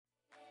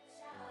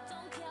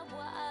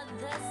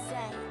the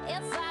same.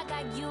 If I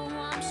got you,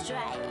 I'm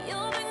straight. You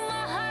bring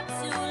my heart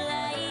to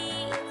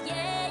life.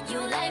 Yeah, you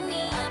light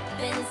me up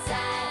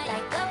inside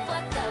like the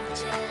 4th of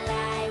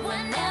July.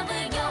 Whenever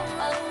you're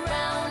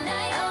around,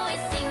 I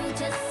always seem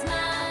to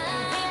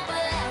smile.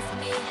 People ask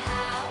me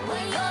how.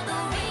 Well, you're the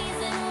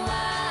reason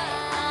why.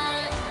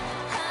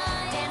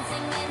 I'm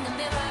dancing in the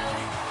mirror,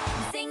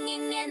 I'm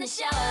singing in the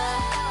shower.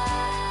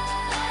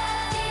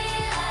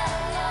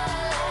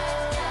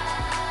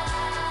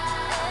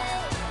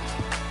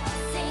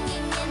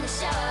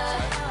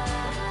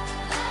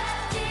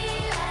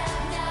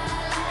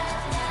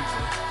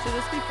 Should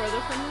this be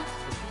further from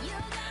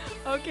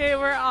this? Okay,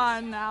 we're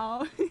on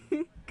now.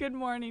 Good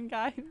morning,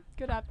 guys.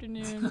 Good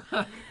afternoon.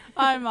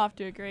 I'm off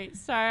to a great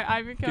start.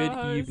 I'm your Good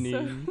co-host,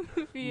 evening.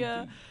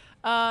 Sophia.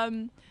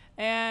 And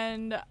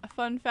a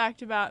fun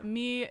fact about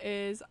me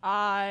is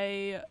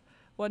I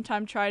one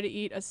time tried to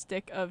eat a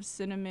stick of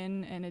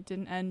cinnamon and it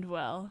didn't end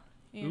well.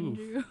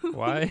 Andrew.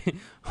 Why?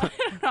 I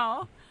don't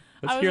know.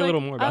 Let's I was hear a like,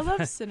 little more about I love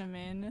that.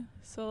 cinnamon,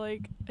 so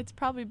like it's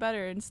probably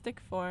better in stick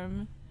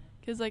form,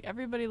 because like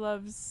everybody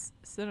loves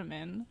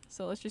cinnamon.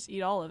 So let's just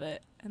eat all of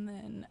it. And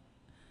then,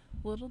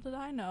 little did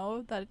I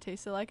know that it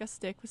tasted like a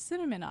stick with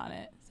cinnamon on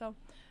it. So,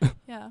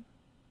 yeah,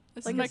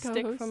 this Like is my a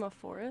stick co-host. from a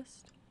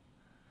forest?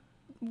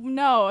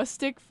 No, a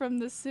stick from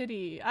the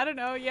city. I don't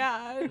know. Yeah,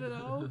 I don't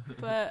know.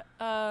 But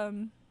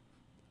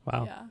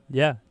Wow. yeah.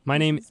 Yeah. My This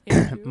name is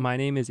Andrew. my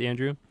name is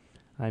Andrew.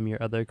 I'm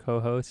your other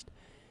co-host.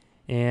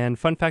 And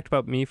fun fact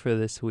about me for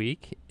this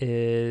week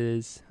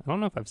is I don't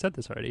know if I've said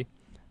this already,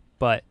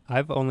 but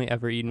I've only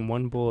ever eaten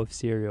one bowl of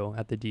cereal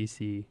at the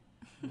DC.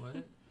 What?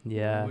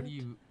 Yeah. What do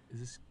you? Is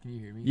this? Can you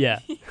hear me? Yeah.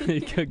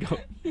 Go.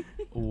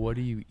 What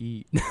do you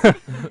eat?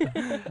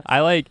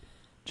 I like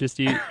just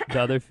eat the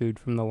other food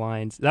from the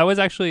lines. That was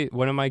actually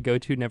one of my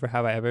go-to never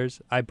have I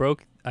ever's. I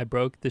broke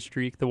the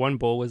streak. The one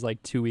bowl was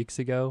like 2 weeks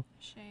ago.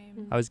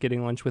 Shame. I was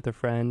getting lunch with a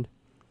friend.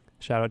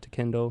 Shout out to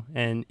Kendall.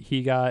 And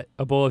he got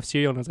a bowl of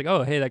cereal and I was like,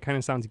 oh, hey, that kind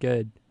of sounds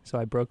good. So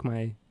I broke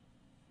my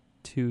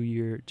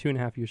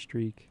 2.5 year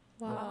streak.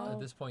 Wow. At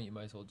this point, you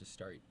might as well just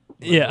start.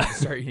 Yeah.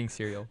 Start eating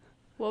cereal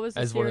What was the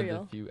as one of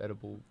cereal? the few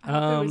edible. I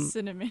hope it was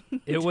cinnamon.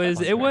 It was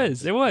Toast it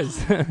was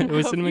I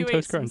hope cinnamon you ate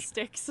toast some crunch.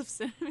 sticks of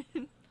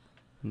cinnamon.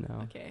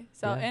 No. Okay,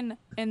 so Yeah.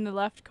 in the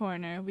left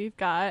corner we've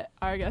got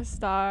our guest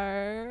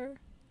star.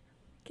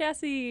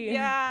 Cassie.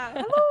 Yeah.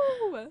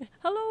 Hello.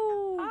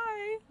 Hello.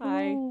 Hi.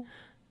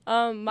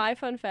 Hi. My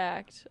fun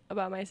fact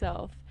about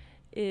myself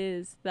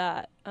is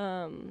that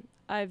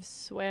I've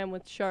swam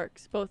with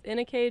sharks, both in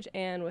a cage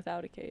and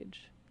without a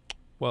cage.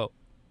 Whoa.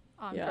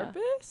 On Yeah.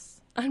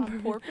 purpose?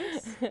 On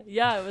purpose?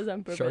 Yeah, it was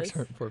on purpose. Sharks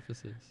aren't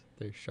porpoises.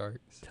 They're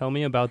sharks. Tell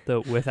me about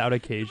the without a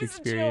cage It was a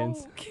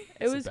experience. joke. It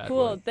It's a was bad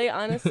cool. one. They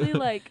honestly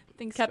like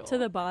Thanks, kept to Joel.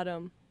 the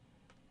bottom,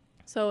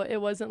 so it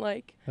wasn't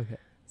like Okay.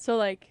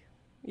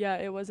 yeah,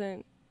 it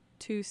wasn't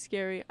too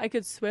scary. I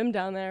could swim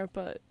down there,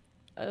 but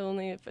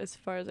only as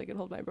far as I could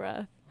hold my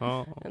breath,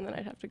 Oh. and then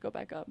I'd have to go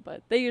back up.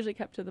 But they usually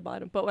kept to the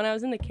bottom. But when I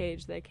was in the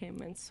cage, they came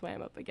and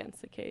swam up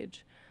against the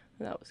cage,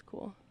 and that was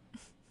cool.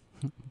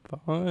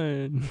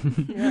 Fun.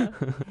 Yeah.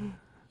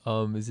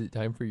 Is it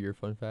time for your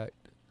fun fact?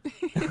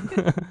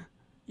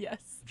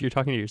 Yes. If you're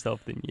talking to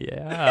yourself, then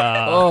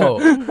yeah. Oh,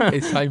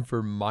 it's time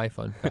for my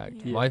fun fact.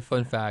 Yeah. My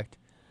fun fact.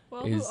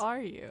 Well, Is- who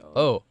are you?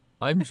 Oh,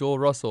 I'm Joel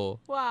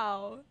Russell.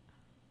 Wow.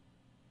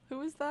 Who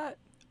was that?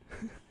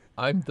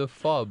 I'm the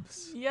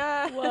Fubs.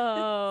 Yeah. Whoa.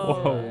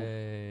 Whoa.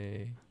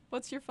 Hey.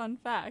 What's your fun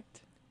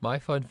fact? My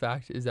fun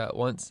fact is that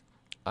once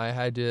I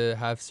had to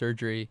have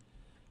surgery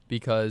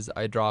because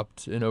I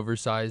dropped an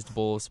oversized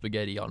bowl of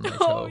spaghetti on my toe.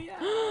 Oh yeah.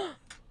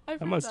 I've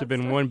That heard must have that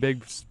been story. one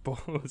big bowl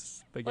of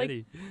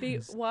spaghetti.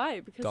 Why?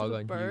 Because of a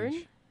Doggone burn?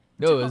 huge.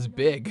 No, it was Doggone.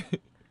 big.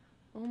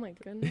 Oh my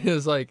goodness. It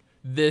was like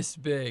this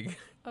big.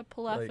 A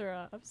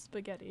plethora of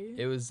spaghetti.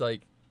 It was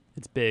like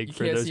It's big You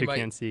for can't those see who my-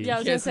 can't see. Yeah, I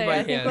was You gonna can't see say, my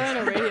I think we're on a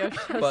hands. radio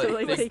show, But so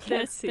like they think-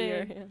 can't This see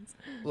your big. hands.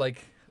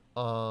 like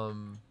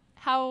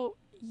How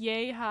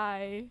yay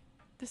high?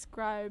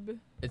 Describe.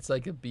 it's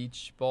like a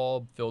beach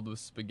ball filled with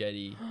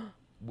spaghetti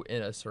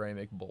in a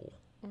ceramic bowl.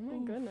 Oh my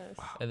Oof. goodness.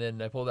 And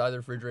then I pulled it out of the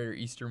refrigerator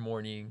Easter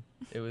morning.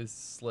 It was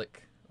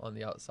slick on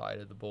the outside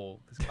of the bowl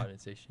because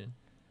condensation,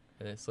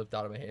 and it slipped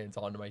out of my hands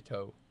onto my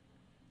toe.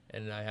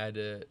 And I had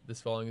to. The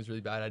swelling was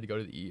really bad. I had to go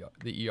to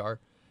the ER,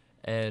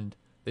 and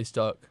they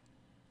stuck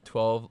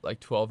 12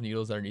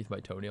 needles underneath my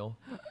toenail,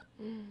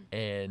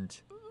 and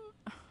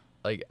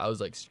like I was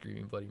like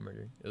screaming bloody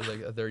murder. It was like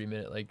a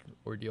 30-minute like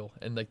ordeal,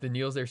 and like the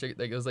needles they were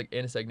like it was like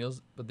anesthetic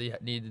needles, but they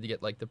needed to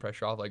get like the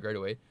pressure off like right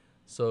away.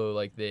 So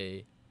like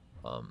they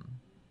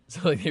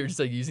were just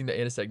like using the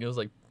anesthetic needles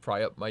like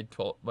pry up my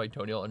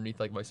toenail underneath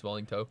like my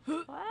swelling toe,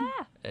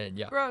 Ah, and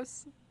yeah,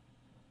 Gross.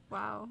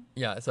 Wow.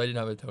 yeah. So I didn't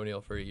have a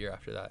toenail for a year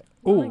after that.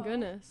 oh my Ooh.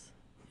 goodness.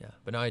 Yeah,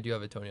 but now I do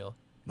have a toenail,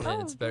 and Oh,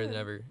 it's better good. than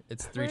ever.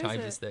 It's Where 3 is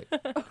times it? as thick.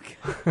 Okay.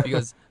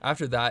 Because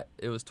after that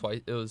it was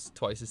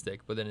twice as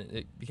thick, but then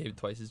it became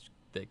twice as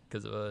thick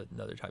because of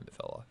another time it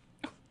fell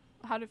off.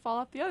 How did it fall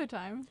off the other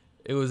time?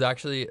 It was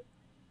actually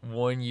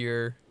 1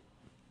 year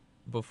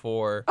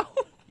before.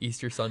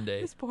 Easter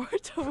Sunday. This poor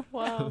toe.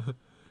 Wow.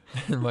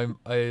 And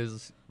I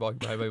was walking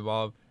behind my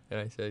mom, and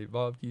I said,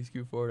 "Mom, can you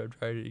scoot forward? I'm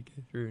trying to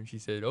get through." And she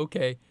said,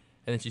 "Okay."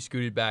 And then she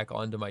scooted back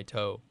onto my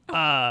toe.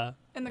 Ah.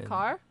 In the And,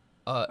 car?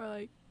 Uh, Or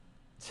like,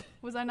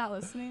 was I not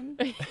listening?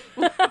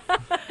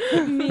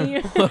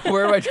 Me.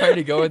 where am I trying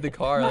to go in the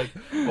car? Like,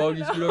 Mom,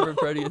 you scoot over and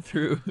try to get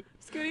through.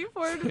 Scooting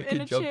forward I in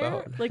could a jump chair?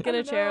 out. Like in I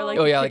a don't chair, know. like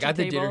Oh, a yeah, like kitchen at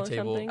the dinner or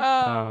table. something.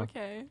 Oh, Oh.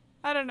 okay.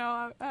 I don't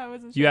know. I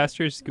wasn't sure. You asked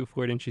her to scoot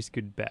forward and she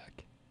scooted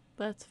back.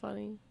 That's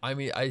funny. I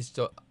mean, I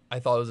thought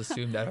it was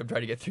assumed that I'm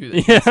trying to get through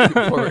this. Yeah. Scoot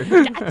forward.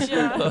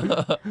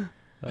 Gotcha.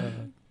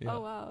 Yeah.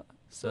 Oh, wow.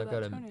 So I've that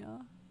got a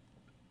toenail.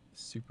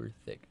 super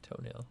thick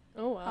toenail.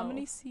 Oh wow. How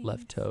many C's?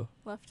 Left toe.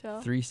 Left toe.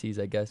 3 C's,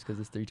 I guess, because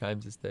it's 3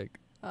 times as thick.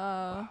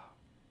 Do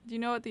you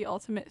know what the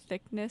ultimate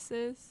thickness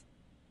is?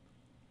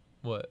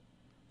 What?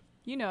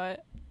 You know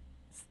it.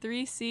 It's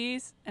 3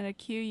 C's and a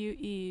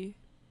QUE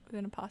with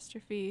an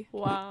apostrophe.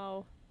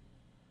 Wow.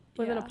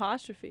 With an Yeah.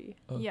 apostrophe.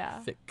 Oh, Yeah.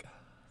 Thick.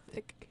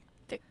 Thick.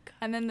 Thick.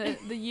 And then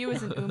the U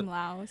is an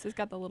umlaut. So it's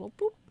got the little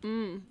boop,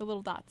 Mm. the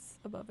little dots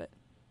above it.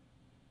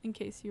 In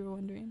case you were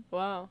wondering.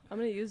 Wow. I'm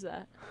gonna use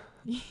that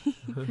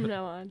from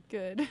now on.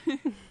 Good.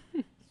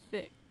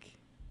 Thick.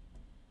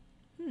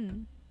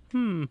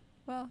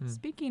 Well, Hmm.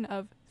 speaking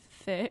of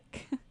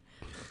thick,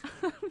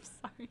 I'm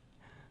sorry.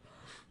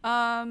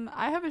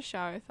 I have a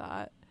shower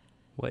thought.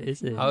 What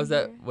is it? How does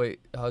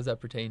that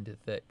pertain to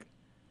thick?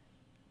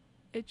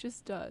 It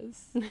just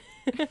does.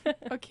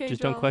 Okay,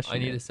 Just Joel, don't question I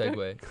need a it.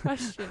 segue.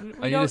 question.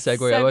 I need a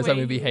segue, otherwise I'm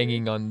going to be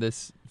hanging on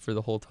this for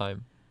the whole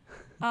time.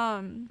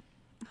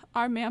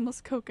 Are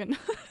mammals coconuts?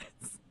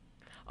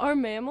 Are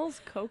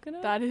mammals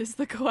coconut? That is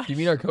the question. Do you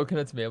mean are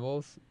coconuts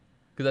mammals?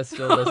 Because that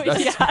still, Oh,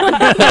 that's, yeah.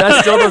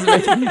 that still doesn't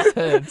make any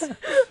sense.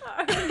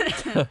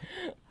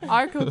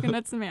 Are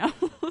coconuts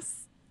mammals?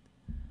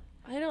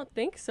 I don't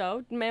think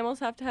so. Mammals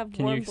have to have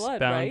Can warm you blood,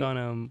 expound right?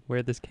 on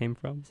where this came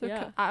from? So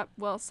Yeah.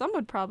 well,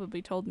 someone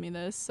probably told me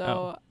this,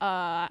 so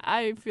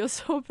I feel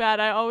so bad.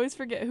 I always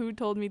forget who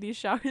told me these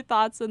shower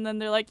thoughts, and then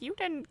they're like, "You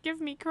didn't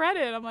give me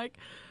credit." I'm like,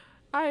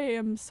 I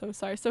am so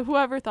sorry. So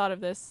whoever thought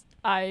of this,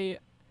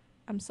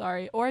 I'm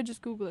sorry, or I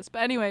just Google this.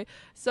 But anyway,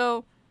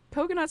 so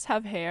coconuts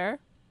have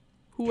hair.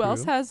 Who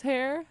else True. has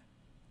hair?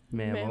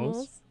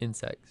 Mammals.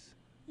 Insects.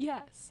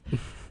 Yes.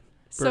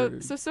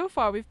 Birds. So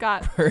far we've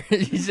got.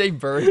 You say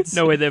birds?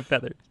 No way, they have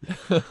feathers.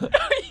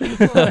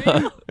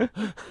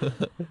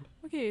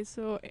 Okay,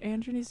 so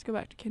Andrew needs to go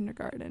back to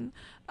kindergarten.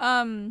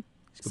 Let's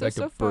go back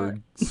so to far-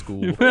 bird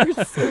school.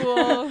 Bird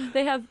school.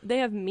 They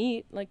have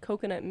meat, like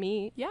coconut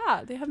meat.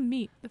 Yeah, they have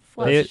meat. The They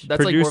flesh.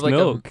 That's like more produce of like a-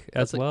 milk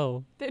that's as like-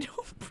 well. They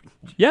don't.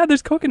 Yeah,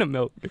 there's coconut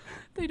milk.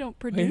 They don't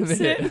Wait a produce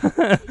it.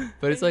 minute.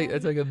 But it's They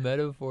like a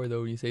metaphor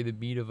though. When you say the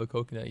meat of a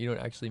coconut, you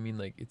don't actually mean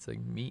like it's like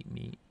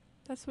meat.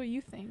 That's what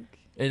you think.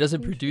 And it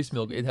doesn't produce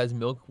milk. It has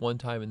milk one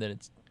time and then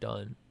it's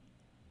done.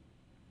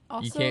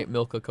 Also, You can't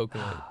milk a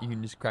coconut. You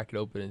can just crack it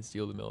open and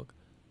steal the milk.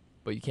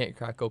 But you can't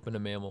crack open a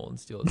mammal and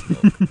steal its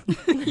milk.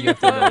 You have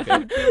to milk That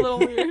would be a little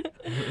weird.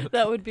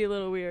 That would be a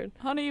little weird.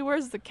 Honey,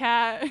 where's the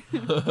cat?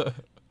 it.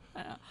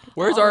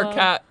 Where's our Uh,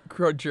 cat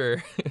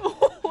cruncher?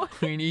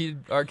 We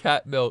need our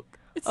cat milk.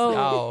 Oh.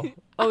 Ow.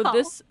 Oh,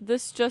 Ow.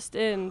 this just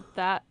in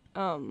that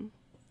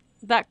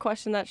that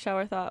question, that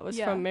shower thought was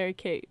Yeah. from Mary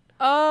Kate.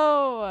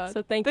 Oh,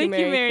 So thank thank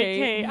you, you, Mary Kate.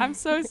 Kate. I'm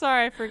so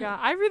sorry I forgot.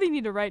 I really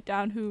need to write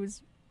down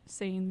who's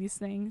saying these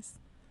things.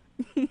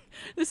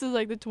 This is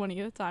like the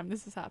 20th time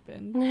this has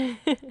happened.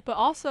 But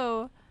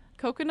also,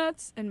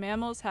 coconuts and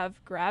mammals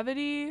have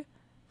gravity,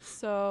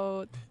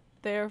 so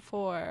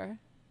therefore,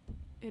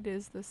 it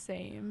is the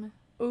same.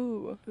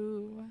 Ooh,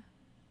 Ooh.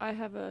 I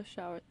have a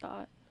shower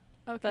thought.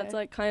 Okay. That's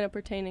like kind of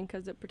pertaining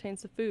because it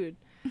pertains to food.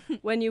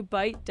 When you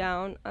bite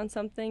down on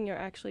something, you're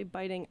actually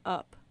biting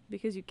up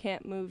because you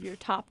can't move your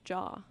top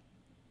jaw.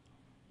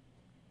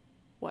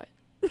 What?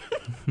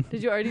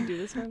 Did you already do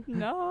this one?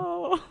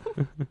 No.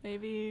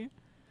 Maybe.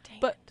 Dang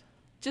But- it.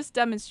 Just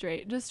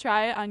demonstrate. Just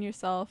try it on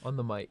yourself. On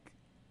the mic.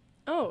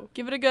 Oh,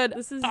 Give it a good.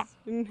 this is.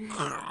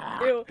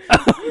 Ew.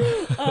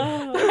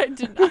 I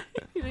did not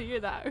hear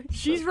that.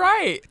 She's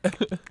right.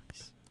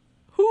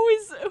 Who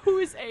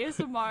is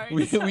ASMR?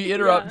 we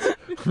interrupt.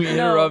 We No.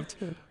 interrupt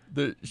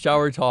the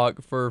shower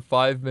talk for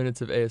 5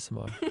 minutes of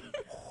ASMR.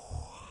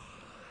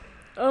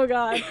 Oh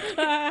God.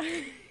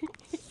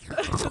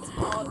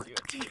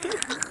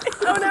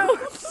 Oh no.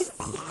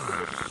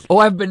 Oh,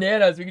 I have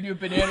bananas. We can do a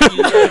banana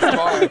eating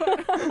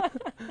ASMR.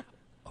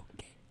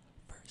 Okay,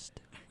 first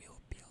we'll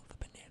peel the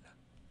banana.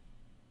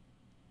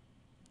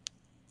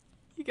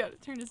 You gotta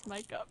turn his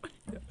mic up.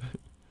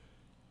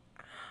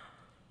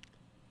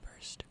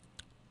 First,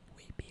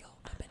 we peel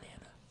the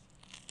banana.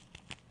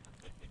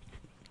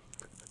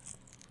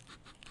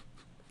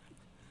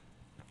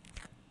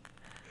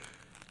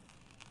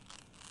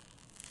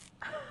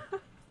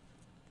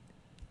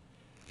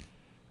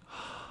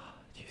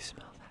 Do you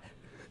smell that?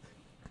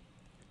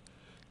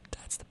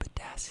 That's the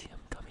potassium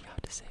coming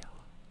out to sail.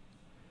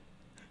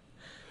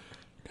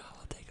 Now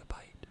I'll take a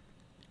bite.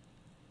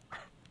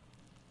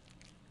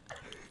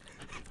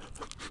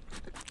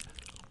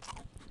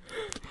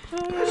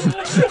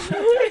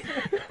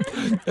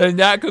 And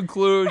that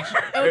concludes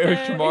Air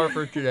Okay. Shamar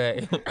for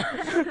today.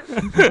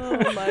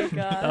 Oh my That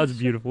god. was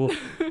beautiful.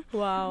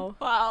 Wow.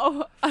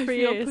 Wow, I Free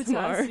feel ASMR.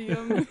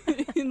 potassium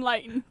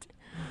enlightened.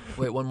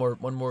 Wait, one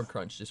more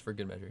crunch just for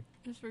good measure.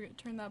 Just forget,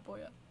 turn that boy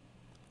up.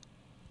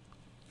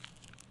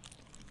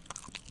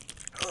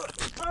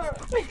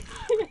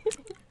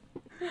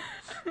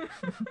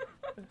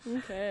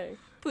 Okay.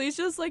 Please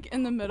just like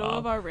in the middle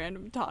of Wow. our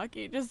random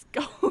talking, just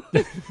go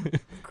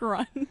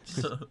crunch.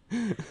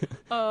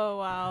 Oh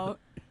wow.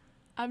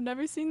 I've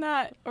never seen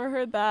that or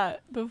heard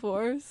that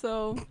before,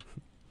 so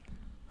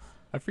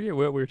I forget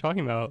what we were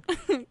talking about.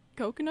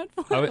 coconut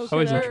I flavor. was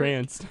Coconut.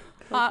 entranced.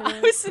 I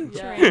was in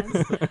Yeah.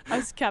 trance. I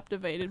was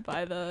captivated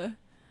by the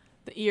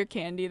ear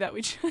candy that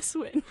we just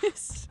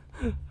witnessed.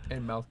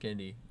 And mouth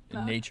candy. And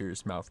Uh,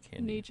 nature's mouth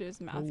candy. Nature's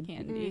mouth Oh.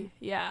 candy.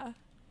 Yeah.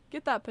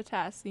 Get that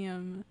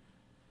potassium.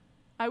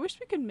 I wish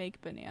we could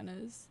make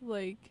bananas.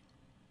 Like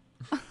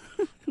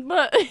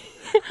But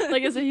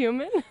like as a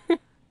human?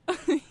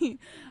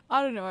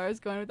 I don't know where I was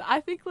going with that.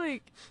 I think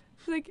like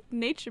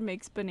nature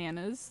makes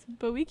bananas,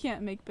 but we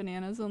can't make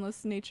bananas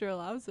unless nature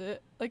allows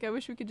it. Like I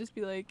wish we could just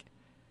be like,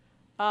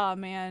 oh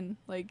man,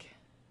 like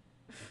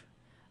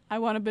I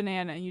want a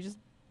banana and you just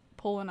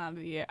pull one out of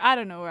the air. I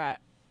don't know where I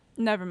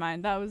never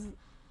mind. That was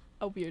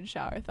a weird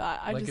shower thought.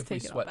 I Like just if we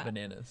take it all sweat back.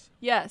 bananas.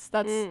 Yes,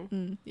 that's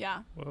Mm.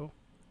 yeah. Whoa.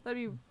 That'd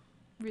be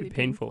really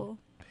painful.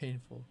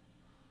 Painful.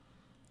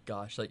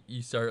 Gosh, like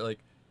you start like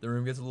the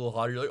room gets a little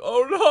hotter. You're like,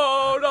 oh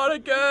no, not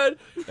again!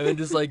 And then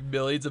just like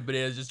millions of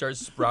bananas just start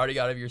sprouting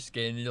out of your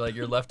skin. And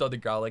you're left on the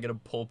ground like in a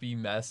pulpy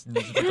mess, and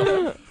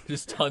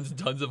just tons and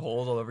tons of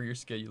holes all over your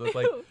skin. You look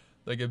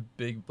like a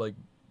big like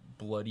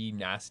bloody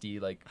nasty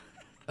like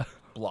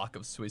block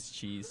of Swiss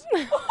cheese.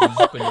 There's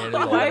just bananas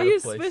all Why over are the you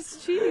place.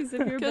 Swiss cheese if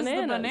you're Because the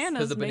bananas?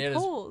 bananas the make bananas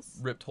holes.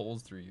 Ripped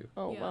holes through you.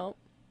 Oh Yeah. well.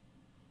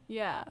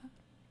 Yeah.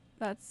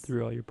 That's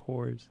Through all your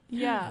pores.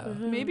 yeah. Yeah.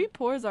 Maybe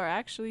pores are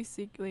actually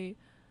secretly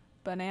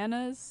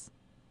bananas.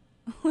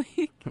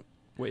 like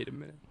Wait a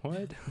minute.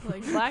 What?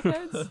 like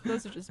blackheads,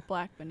 those are just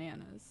black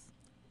bananas.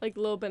 Like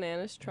little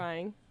bananas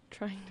trying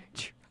to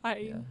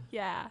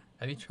Yeah.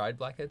 Have you tried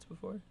blackheads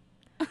before?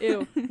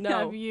 Ew. No.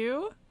 Have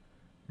you?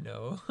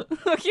 No.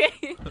 Okay.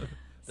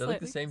 They're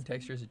like the Slightly same concerned.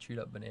 texture as a chewed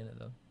up banana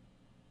though.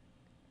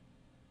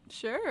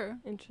 Sure.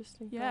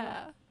 Interesting. thought.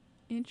 Yeah.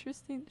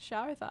 Interesting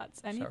shower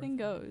thoughts. Anything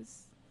thoughts.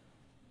 goes.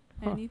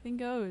 Huh. Anything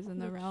goes in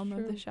the That's realm of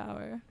true. the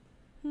shower.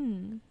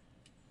 Hmm.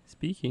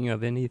 Speaking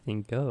of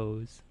anything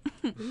goes.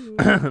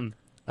 Ooh.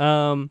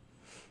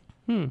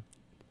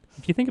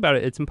 If you think about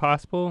it, it's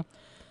impossible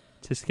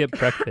to skip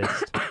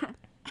breakfast.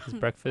 Because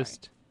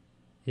breakfast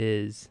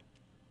is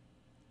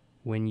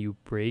when you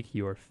break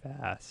your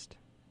fast.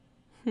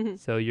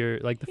 So you're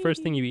like the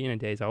first thing you eat in a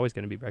day is always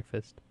going to be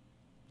breakfast,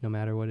 no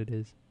matter what it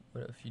is.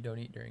 What if you don't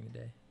eat during the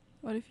day?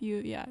 What if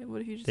you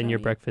just Then don't your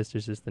eat? breakfast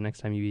is just the next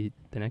time you eat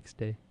the next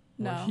day.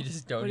 What No. if you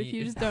just don't What eat? if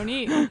you just don't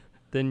eat?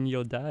 Then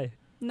you'll die.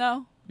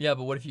 No. Yeah,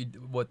 but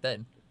what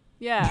then?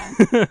 Yeah.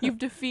 You've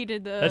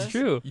defeated the That's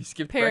true. You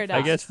skipped Paradox.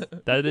 I breakfast.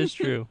 guess that is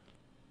true.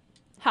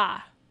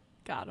 Ha.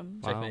 Got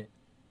him. Wow. Checkmate.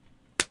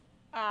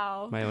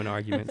 Ow. My own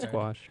argument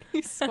squashed.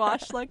 He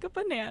squashed like a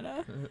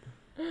banana.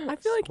 I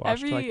feel like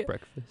Squashed every like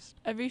breakfast.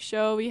 every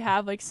show we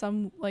have like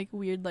some like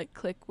weird like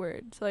click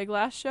word. So like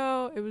last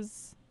show it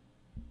was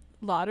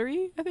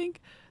lottery, I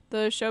think.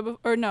 The show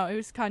or no, it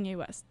was Kanye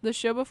West. The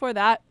show before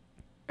that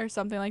or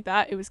something like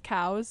that, it was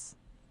cows.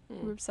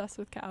 We're obsessed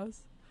with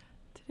cows.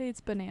 Today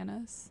it's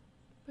bananas.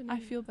 I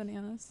feel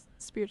bananas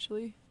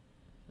spiritually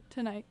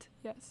tonight.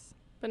 Yes.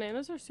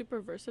 Bananas are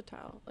super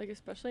versatile, like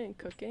especially in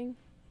cooking.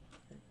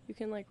 You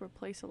can like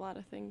replace a lot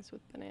of things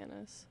with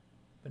bananas.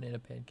 Banana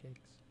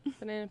pancakes.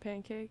 Banana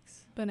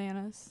pancakes.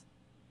 Bananas.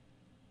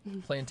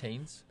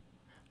 Plantains.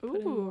 Ooh.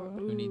 Put in more-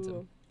 Who needs 'em?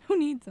 ooh, Who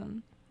needs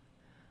them?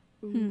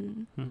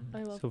 ooh. Hmm.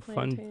 I love So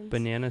plantains. fun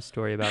banana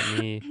story about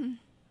me.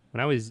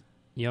 When I was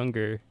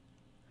younger,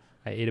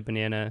 I ate a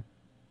banana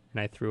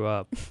and I threw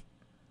up.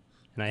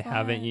 And I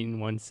haven't Fun. eaten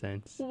one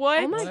since.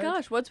 What? Oh my What?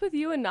 gosh, what's with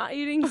you and not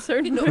eating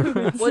certain No,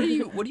 foods? what do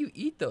you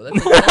eat though?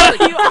 That's like,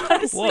 You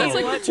honestly Whoa. that's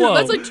like what? two, Whoa.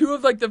 that's like two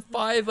of like the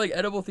 5 like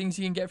edible things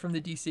you can get from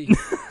the DC.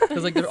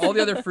 Because like all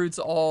the other fruits,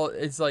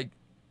 it's like.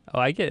 Oh,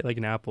 I get like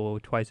an apple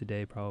twice a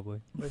day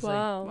probably. It's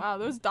Wow. Wow,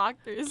 those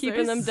doctors.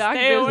 Keeping they're them stay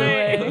doctors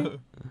away.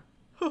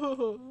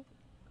 away.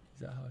 Is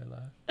that how I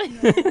laugh?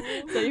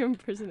 Is that your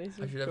impersonation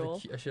I of should have a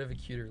Joel? I should have a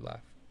cuter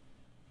laugh.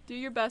 Do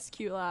your best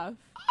cute laugh.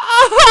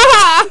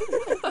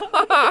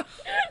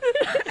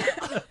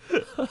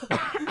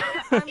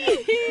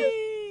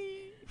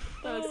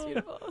 That was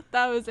beautiful.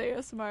 That was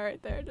ASMR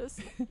right there. Just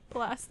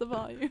blast the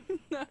volume.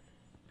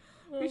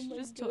 Oh We should my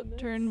just goodness.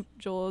 turn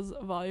Joel's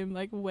volume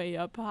like way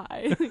up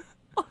high.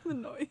 All the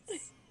noise.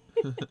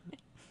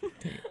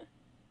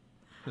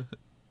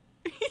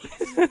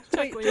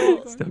 Chuckling Joel.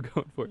 unicorn. Still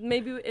going for it.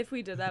 Maybe if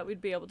we did that,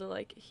 we'd be able to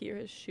like hear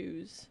his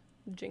shoes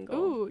jingle.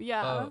 Ooh,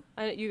 yeah.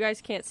 Oh. You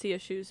guys can't see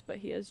his shoes, but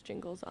he has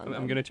jingles on I'm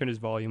them. gonna turn his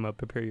volume up.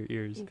 Prepare your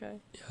ears. Okay.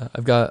 Yeah,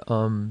 I've got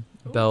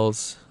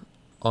bells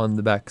on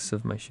the backs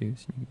of my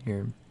shoes. You can hear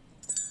them.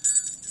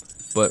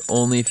 but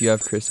only if you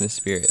have Christmas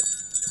spirit.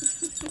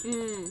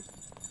 Mm.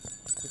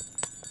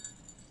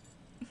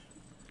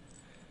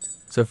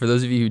 So for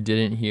those of you who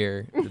didn't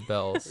hear the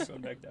bells,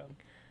 Going back down.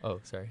 oh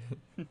sorry,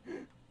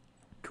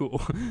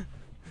 Cool.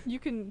 You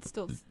can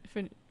still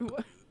finish.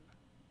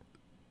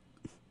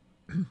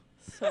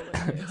 So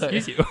weird.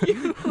 Excuse you.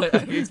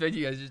 I expect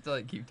you guys just to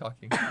like keep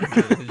talking.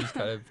 Just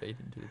kind of fade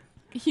into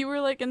it. You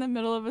were like in the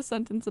middle of a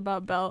sentence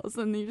about bells,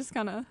 and you just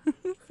kind of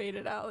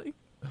faded out.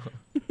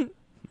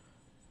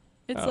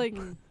 It's Oh. like,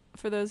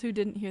 for those who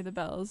didn't hear the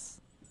bells,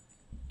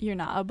 you're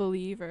not a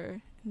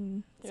believer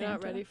in You're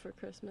not Santa. ready for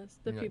Christmas.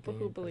 The You're not people getting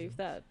who any believe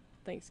presents.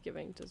 that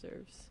Thanksgiving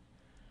deserves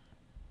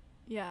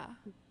Yeah.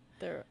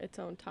 its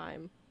own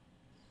time.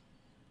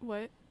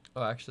 What?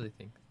 Oh, I actually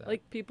think that.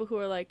 Like people who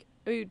are like,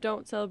 oh, you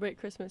don't celebrate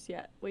Christmas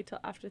yet. Wait till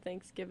after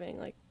Thanksgiving.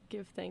 Like,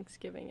 give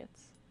Thanksgiving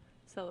its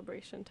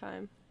celebration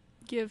time.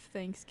 Give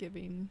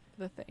Thanksgiving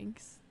the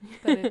thanks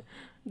that it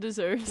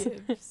Deserves.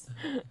 gives.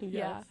 Yeah.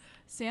 Yes.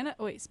 Santa.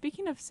 Wait,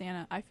 speaking of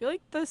Santa, I feel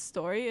like the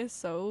story is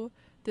so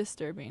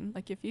disturbing.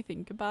 Like, if you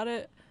think about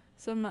it,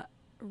 some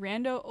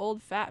rando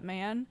old fat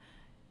man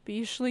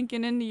be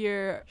slinking into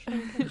your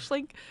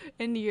slink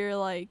into your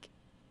like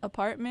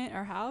apartment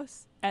or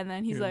house, and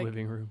then he's Your like,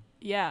 living room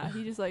yeah,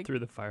 he just like through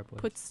the fireplace.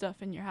 puts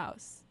stuff in your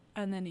house,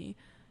 and then he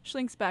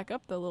slinks back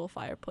up the little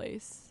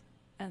fireplace,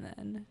 and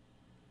then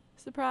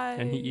surprise.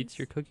 and he eats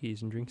your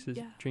cookies and drinks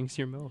Yeah. drinks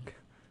your milk.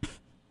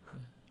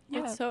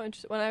 Yeah. It's so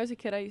interesting. When I was a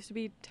kid, I used to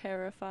be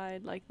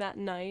terrified. Like that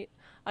night,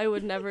 I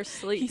would never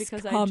sleep He's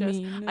because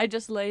coming. I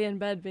just lay in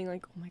bed being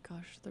like, oh my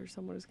gosh, there's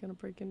someone who's gonna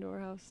break into our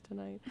house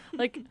tonight.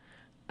 Like,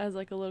 as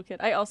like a little kid,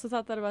 I also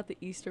thought that about the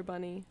Easter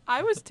Bunny,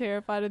 I was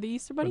terrified of the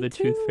Easter Bunny the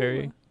too. Tooth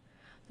Fairy.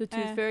 the Tooth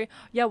Eh. Fairy.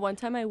 Yeah, one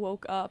time I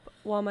woke up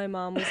while my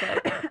mom was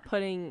like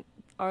putting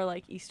our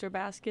like Easter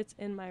baskets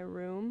in my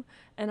room,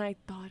 and I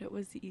thought it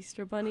was the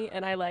Easter Bunny,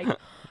 and I like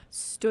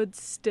stood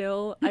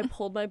still. I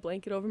pulled my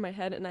blanket over my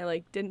head, and I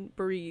like didn't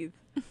breathe,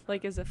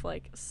 like as if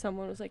like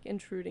someone was like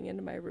intruding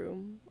into my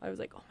room. I was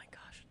like, oh my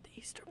gosh, the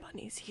Easter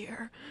Bunny's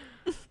here.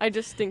 I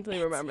distinctly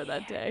It's remember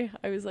that day.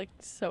 I was like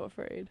so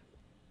afraid.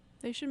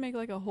 They should make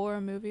like a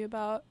horror movie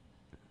about.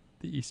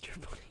 The Easter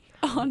Bunny.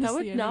 Honestly, That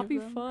would any not of be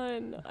them.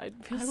 fun. I'd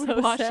feel I would so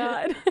watch it.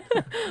 sad.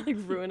 Like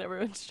ruin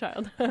everyone's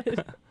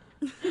childhood.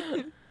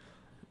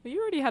 Well, you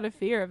already had a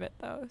fear of it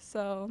though,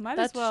 so might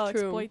That's as well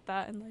true. exploit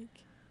that and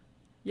like.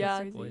 Yeah,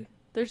 crazy. Boy.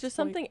 there's just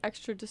exploit. something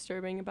extra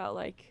disturbing about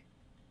like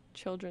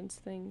children's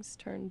things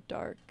turn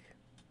dark.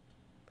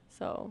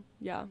 So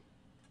yeah.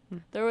 Hmm.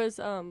 There was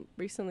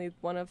recently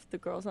one of the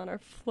girls on our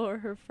floor,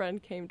 her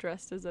friend came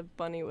dressed as a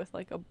bunny with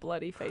like a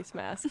bloody face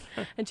mask,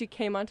 and she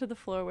came onto the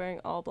floor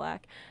wearing all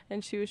black,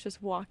 and she was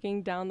just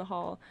walking down the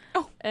hall.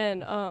 Oh.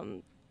 And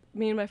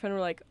me and my friend were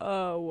like,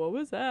 "Oh, what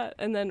was that?"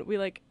 And then we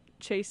like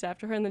chased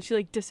after her, and then she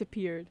like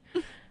disappeared,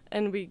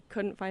 and we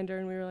couldn't find her,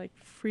 and we were like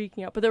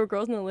freaking out. But there were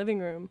girls in the living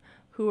room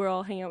who were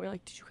all hanging out. We were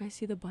like, "Did you guys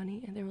see the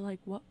bunny?" And they were like,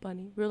 "What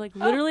bunny?" We were like,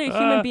 literally a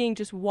human being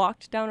just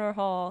walked down our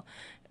hall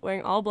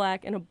wearing all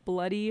black and a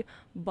bloody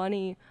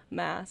bunny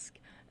mask,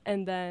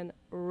 and then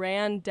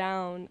ran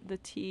down the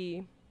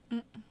T,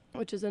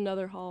 which is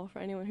another hall for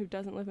anyone who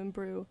doesn't live in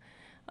Brew.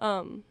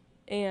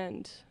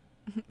 And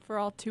For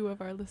all 2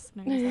 of our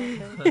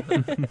listeners out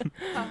there.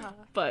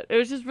 but it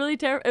was just really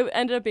it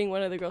ended up being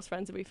one of the girl's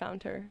friends, and we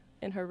found her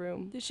in her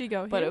room. Did she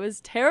go? But here? it was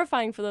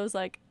terrifying for those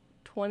like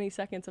 20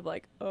 seconds of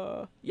like,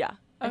 yeah,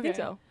 I think Okay.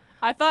 so.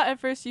 I thought at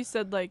first you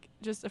said like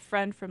just a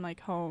friend from like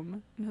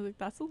home, and I was like,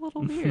 that's a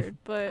little weird.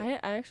 But I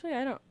actually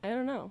I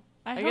don't know.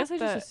 I hope guess I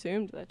that, just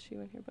assumed that she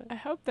went here, but I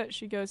hope that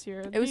she goes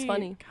here. It was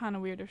funny. Kind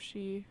of weird if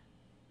she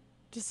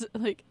just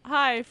like,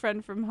 hi,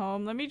 friend from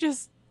home. Let me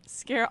just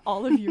scare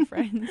all of your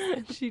friends.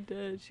 she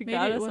did. She Maybe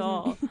got it us wasn't-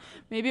 all.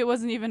 Maybe it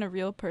wasn't even a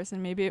real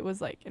person. Maybe it was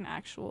like an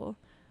actual,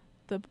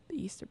 the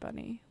Easter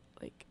Bunny,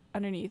 like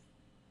underneath,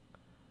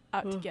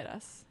 out to Ugh. get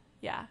us.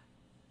 Yeah.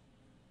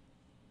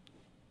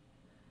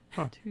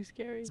 Too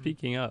scary.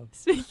 Speaking of,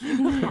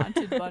 Speaking of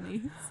haunted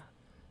bunnies.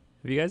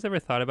 have you guys ever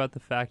thought about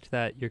the fact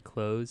that your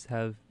clothes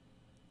have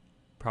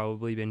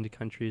probably been to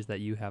countries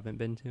that you haven't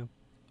been to?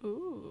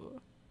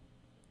 Ooh.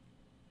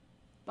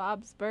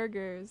 Bob's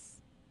Burgers.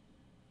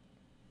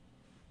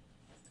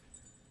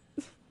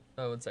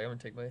 Oh, one second. I'm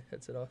gonna take my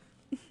headset off.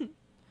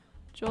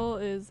 Joel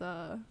is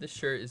This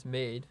shirt is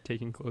made.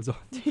 Taking clothes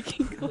off.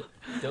 taking.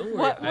 Don't worry.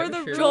 What I were have a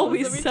the shirt Joel, on.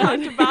 we rules said- that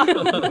we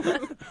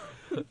talked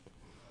about?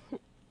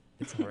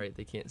 It's all right.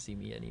 They can't see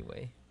me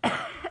anyway.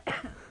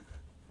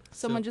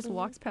 Someone So- just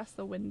walks past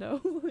the window.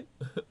 Like,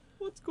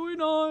 what's going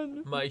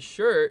on? My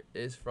shirt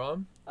is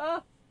from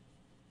Ah.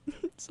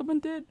 Someone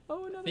did.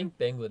 Oh, I another. think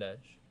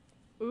Bangladesh.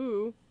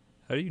 Ooh,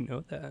 How do you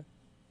know that?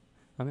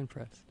 I'm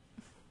impressed.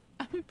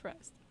 I'm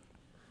impressed.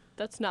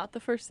 that's not the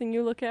first thing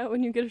you look at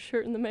when you get a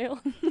shirt in the mail.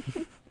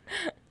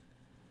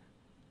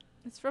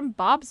 It's from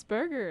Bob's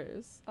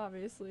Burgers,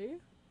 obviously.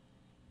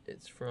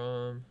 It's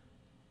from.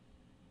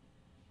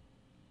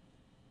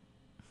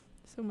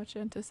 So much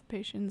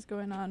anticipation's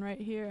going on right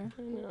here.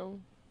 I know.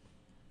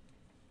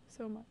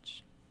 So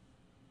much.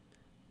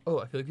 Oh,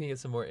 I feel like we can get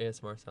some more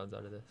ASMR sounds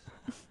out of this.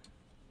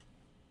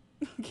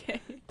 Okay.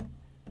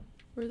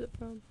 Where's it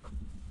from?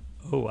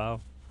 Oh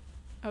wow.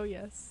 Oh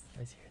yes. You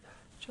guys hear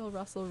that? Joel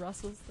Russell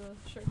rustles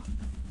the shirt.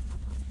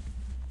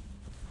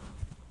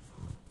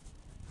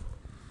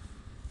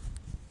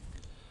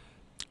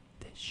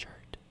 This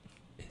shirt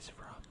is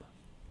from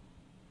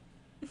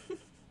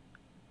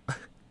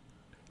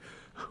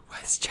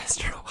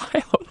Westchester,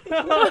 Ohio.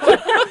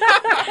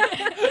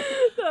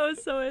 That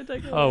was so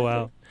anticlimactic. Oh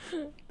wow.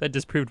 That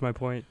disproved my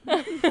point.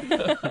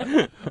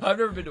 I've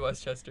never been to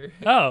Westchester.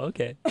 Oh,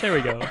 okay. There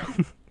we go.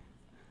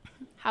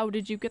 How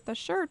did you get the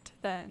shirt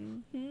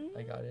then?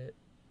 I got it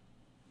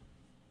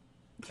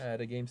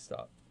at a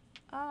GameStop.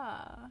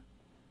 Ah.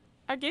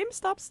 Are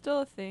GameStop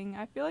still a thing?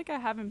 I feel like I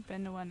haven't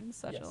been to one in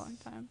such a long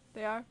Yes. time.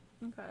 They are?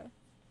 Okay.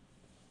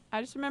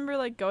 I just remember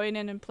like going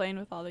in and playing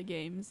with all the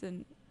games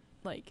and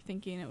like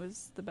thinking it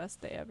was the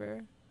best day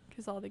ever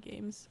because all the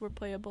games were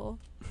playable.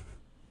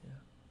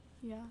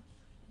 Yeah.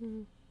 I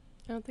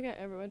don't think I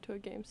ever went to a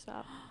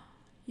GameStop.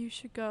 You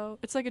should go.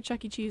 It's like a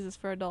Chuck E. Cheese's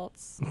for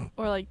adults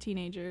or like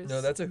teenagers.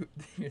 No, that's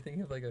you're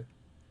thinking of like a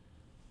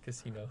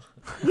casino.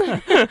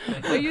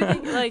 But you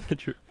think like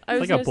True. I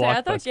was It's like a gonna say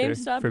I thought Blockbuster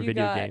GameStop for you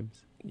video got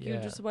games. you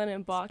Yeah. just went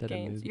and bought Instead of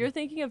games. movie. You're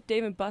thinking of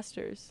Dave and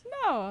Buster's.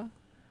 No.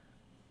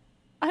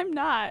 I'm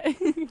not.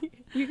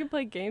 You can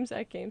play games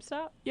at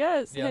GameStop.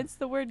 Yes, Yeah. hence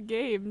the word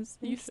games.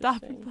 You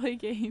stop and Interesting. play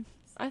games.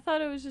 I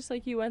thought it was just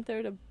like you went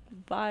there to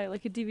buy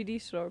like a DVD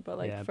store, but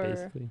like yeah, for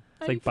basically. It's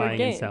I like think for buying and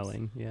games.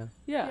 selling, yeah.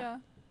 yeah.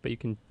 But you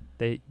can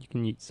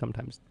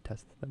sometimes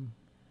test them.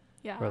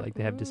 Yeah. Or like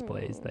they have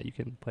displays Ooh. that you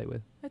can play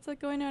with. It's like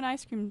going to an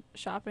ice cream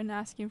shop and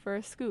asking for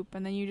a scoop,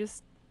 and then you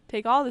just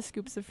take all the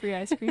scoops of free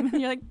ice cream, and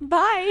you're like,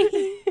 bye.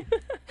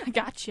 I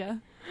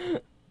gotcha.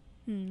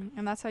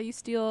 And that's how you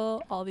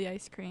steal all the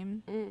ice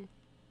cream.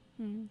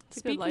 It's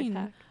a good life Speaking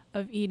hack.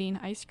 of eating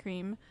ice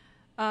cream,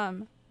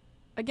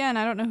 again,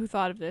 I don't know who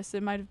thought of this.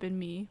 It might have been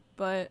me,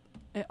 but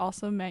it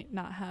also might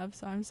not have,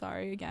 so I'm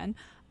sorry again.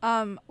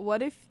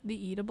 What if the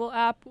Eatable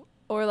app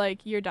or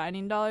like your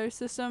dining dollar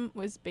system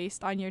was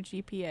based on your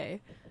GPA?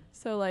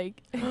 So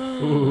like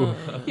Ooh.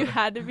 you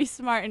had to be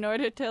smart in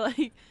order to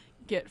like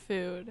get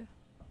food.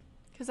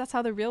 Cuz that's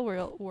how the real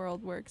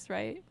world works,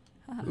 right?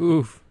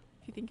 Oof.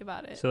 If you think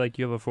about it. So like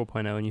you have a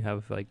 4.0 and you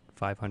have like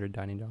 $500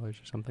 dining dollars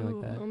or something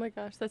Ooh. like that. Oh my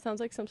gosh, that sounds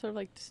like some sort of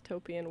like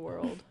dystopian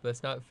world.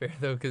 That's not fair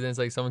though, because then it's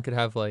like someone could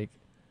have like,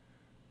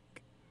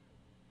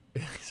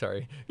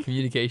 sorry,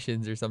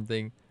 communications or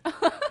something, and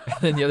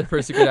then the other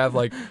person could have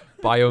like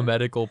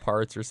biomedical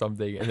parts or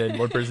something, and then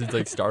one person's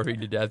like starving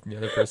to death, and the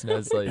other person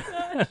has like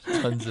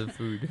tons of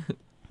food.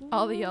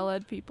 All the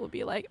YELED people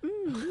be like,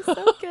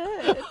 so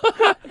good.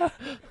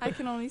 I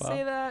can only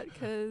say that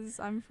because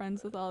I'm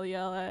friends with all the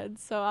YELED.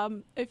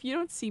 So if you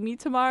don't see me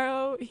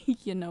tomorrow,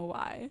 you know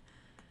why.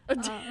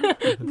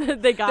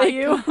 They got They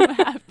you. come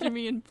after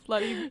me in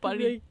bloody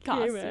bunny They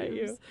came at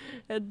you. costumes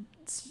and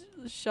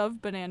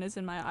shove bananas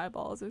in my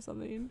eyeballs or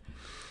something.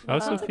 I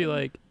also Wow. feel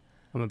like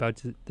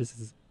this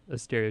is a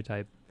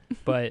stereotype,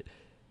 but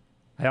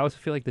I also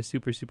feel like the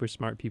super, super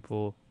smart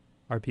people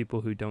are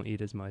people who don't eat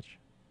as much.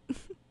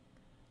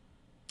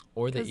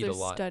 Or they 'Cause eat a they're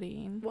lot.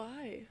 studying.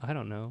 Why? I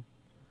don't know.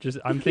 Just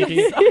I'm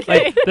thinking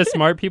like the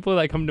smart people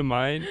that come to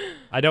mind.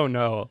 I don't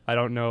know.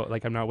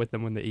 Like I'm not with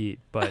them when they eat,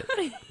 but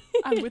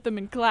I'm with them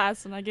in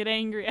class and I get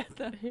angry at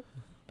them.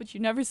 But you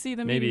never see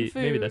them eating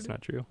food. maybe that's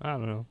not true. I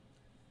don't know.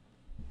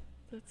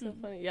 That's so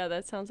funny. Yeah,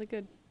 that sounds like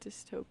a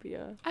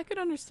dystopia. I could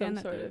understand Some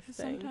that sort though, of 'cause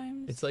thing.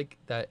 sometimes It's like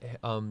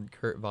that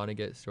Kurt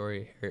Vonnegut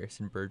story,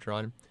 Harrison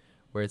Bergeron,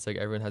 where it's like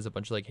everyone has a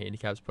bunch of like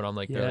handicaps put on,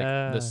 like they're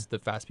Yeah. like the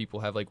fast people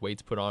have like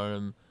weights put on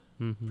them,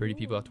 Mm-hmm. pretty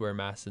people have to wear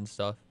masks and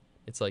stuff.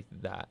 It's like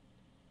that.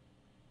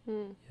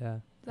 Hmm. Yeah,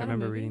 Is I that a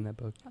remember movie? reading that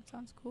book. That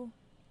sounds cool.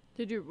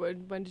 Did you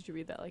when did you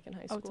read that? Like in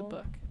high Oh, school? it's a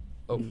book.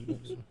 Oh,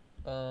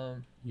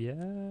 oops.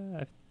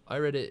 Yeah, I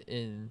read it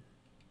in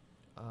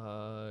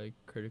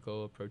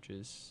Critical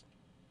Approaches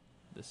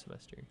this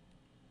semester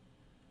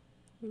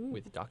Ooh.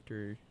 with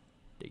Dr.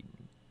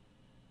 Dayton.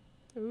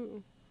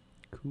 Ooh.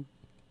 cool.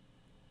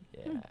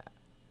 Yeah.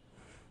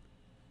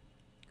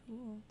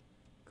 Cool.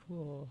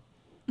 Cool.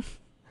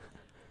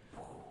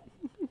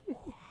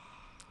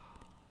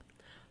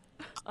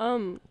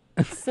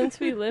 Since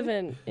we live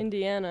in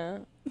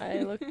Indiana, I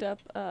looked up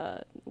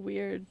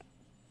weird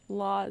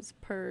laws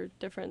per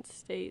different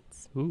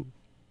states. Ooh.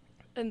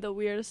 And the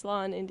weirdest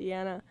law in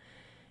Indiana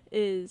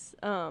is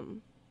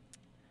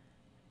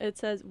it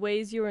says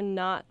ways you are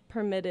not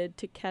permitted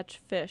to catch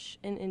fish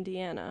in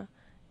Indiana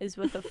is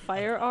with a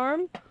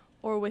firearm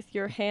or with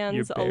your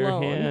hands bare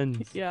alone.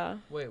 hands. Yeah.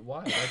 Wait,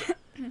 why?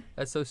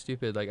 That's so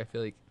stupid. Like, I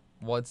feel like,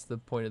 what's the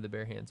point of the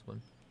bare hands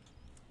one?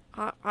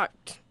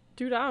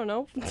 Dude, I don't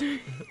know. Come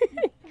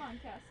on,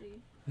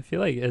 Cassie. I feel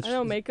like it's I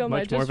don't make 'em, I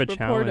much more of just a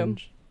report 'em.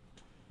 challenge.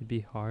 It'd be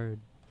hard.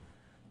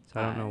 So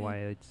I don't know Why? why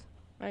it's.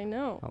 I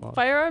know. Outlawed.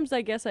 Firearms,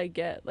 I guess I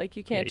get. Like,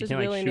 you can't you just can't,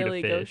 like, shoot a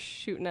willy-nilly go fish.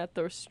 shooting at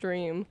the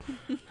stream.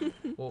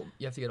 Well,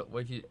 you have to get.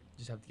 What if you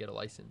just have to get a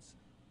license?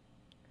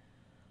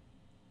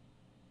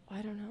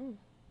 I don't know.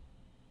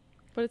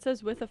 But it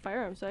says with a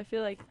firearm, so I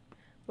feel like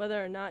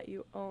whether or not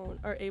you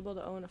are able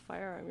to own a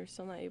firearm, you're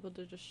still not able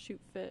to just shoot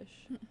fish.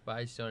 But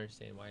I just don't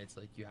understand why it's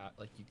like you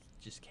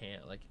just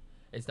can't. Like,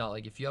 it's not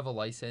like if you have a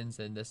license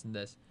and this,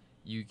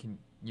 you can,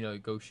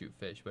 go shoot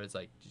fish. But it's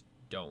like, just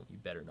don't. You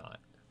better not.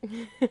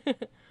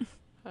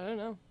 I don't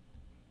know.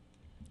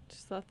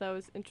 Just thought that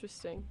was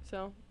interesting.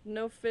 So,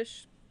 no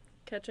fish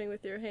catching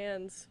with your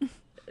hands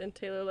in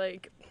Taylor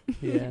Lake.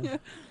 Yeah.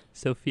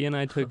 Sophia and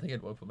I I took. don't think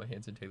I'd want to put my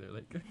hands in Taylor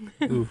Lake.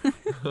 Ooh.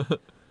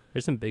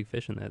 There's some big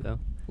fish in there though.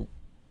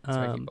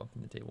 Sorry, I keep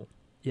bumping the table.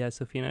 Yeah,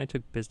 Sophia and I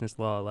took business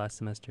law last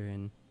semester,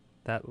 and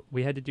that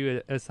we had to do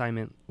an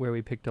assignment where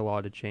we picked a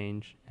law to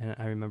change, and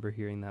I remember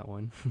hearing that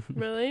one.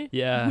 Really?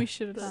 Yeah. We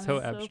should have done So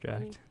that. abstract.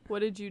 funny. What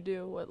did you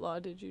do? What law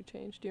did you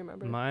change? Do you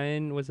remember?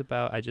 Mine was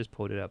about. I just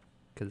pulled it up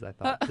because I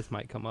thought this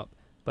might come up,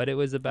 but it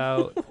was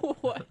about.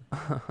 What?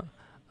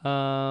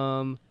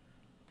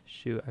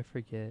 Shoot, I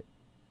forget.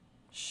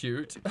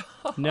 Shoot.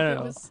 No, It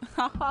no. was-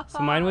 So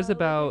mine was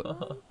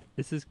about.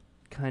 This is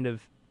kind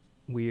of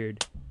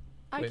weird.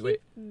 I Wait.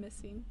 keep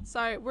missing.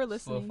 Sorry, we're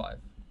Slow listening. 5.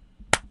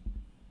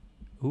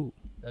 Ooh,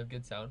 That have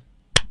good sound.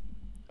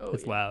 Oh,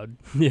 it's yeah. loud.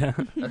 Yeah.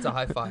 That's a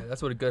high five.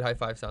 That's what a good high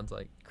five sounds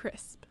like.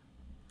 Crisp.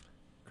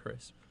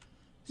 Crisp.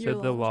 Your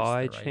So the law. law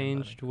I Just the right amount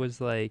of changed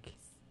was like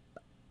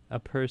a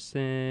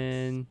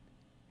person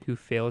who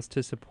fails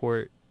to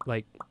support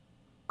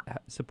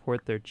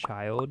support their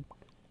child,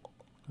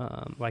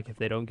 like if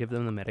they don't give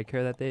them the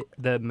Medicare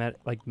that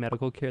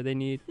medical care they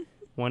need,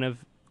 one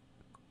of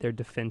their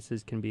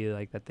defenses can be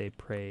like that they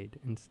prayed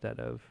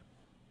instead of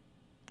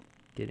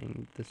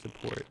getting the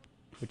support,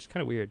 which is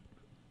kind of weird.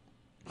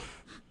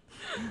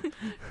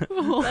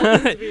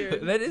 That is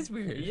weird. That is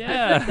weird.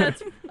 Yeah.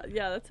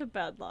 That's a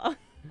bad law.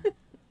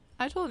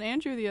 I told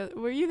Andrew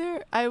were you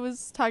there? I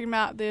was talking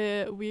about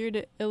the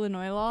weird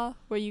Illinois law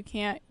where you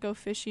can't go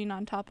fishing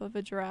on top of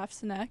a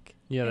giraffe's neck.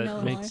 Yeah, In that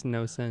Illinois. makes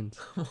no sense.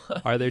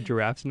 Are there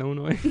giraffes in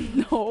Illinois?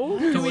 No.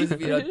 Does we it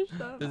mean on- fish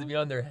them? Does it mean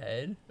on their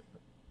head?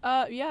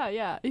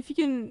 Yeah. If you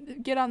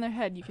can get on their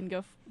head, you can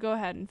go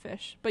ahead and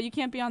fish. But you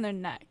can't be on their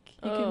neck.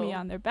 You can be Oh.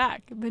 on their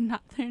back, but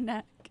not their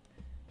neck.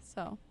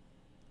 So,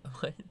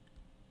 What?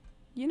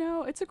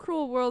 it's a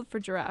cruel world for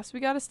giraffes. We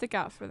got to stick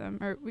out for them,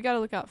 or we got to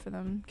look out for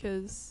them,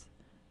 because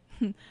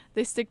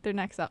they stick their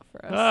necks out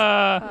for us.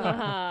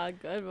 Ah.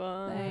 Good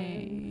one.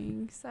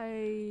 Thanks.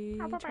 I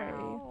try.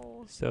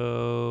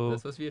 So Is that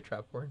supposed to be a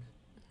trap horn?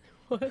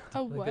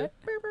 A what?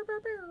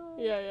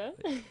 Yeah.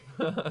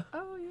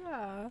 Oh,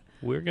 yeah.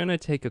 we're gonna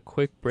take a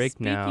quick break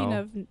now. Speaking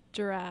of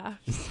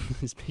giraffes,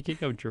 Speaking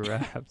of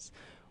giraffes,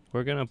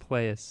 we're gonna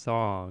play a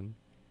song,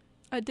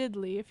 a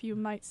diddly, if you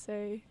might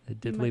say. a you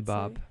diddly might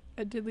bop. say.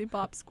 A diddly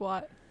bop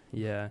squat.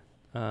 Yeah.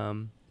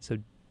 So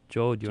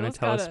Joel, do you want Joel's to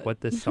tell us got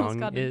what this Joel's song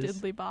got a is?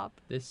 diddly bop.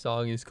 This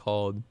song is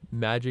called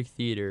Magic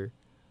Theater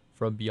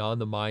from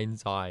Beyond the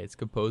Mind's Eye. It's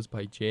composed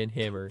by Jan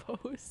Hammer,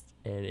 Post.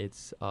 and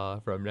it's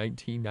from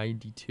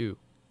 1992.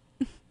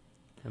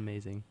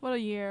 Amazing. What a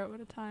year. What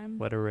a time.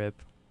 What a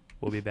rip.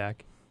 We'll be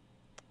back.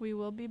 We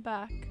will be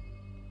back.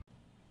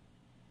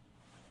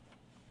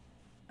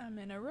 I'm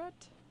in a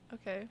rut.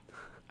 Okay.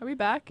 Are we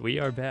back? We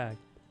are back.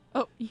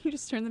 Oh, you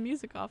just turned the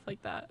music off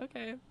like that.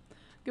 Okay.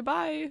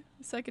 Goodbye,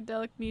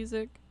 psychedelic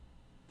music.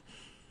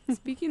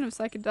 Speaking of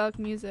psychedelic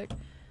music,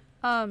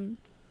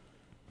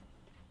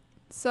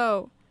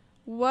 so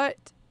what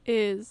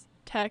is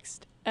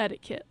text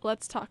etiquette?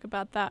 Let's talk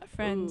about that,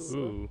 friends.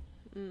 Ooh.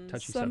 Mm.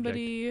 Touchy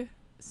Somebody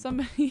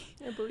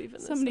I believe in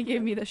this. somebody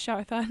gave me the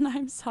shower thought, and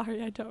I'm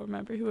sorry, I don't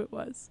remember who it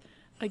was.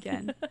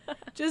 Again,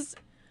 just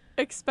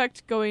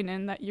expect going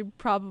in that you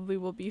probably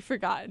will be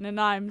forgotten, and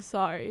I'm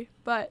sorry.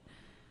 But,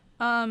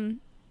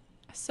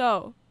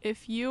 so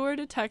if you were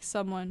to text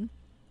someone,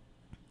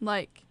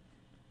 like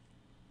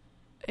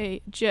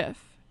a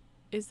GIF,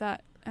 is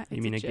that? You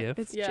it's mean a GIF?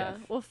 It's Yeah.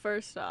 GIF. Well,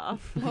 first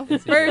off, Well,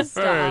 It's a first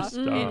GIF. off, First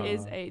it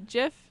is off. a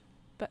GIF.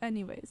 But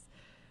anyways,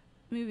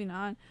 moving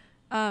on.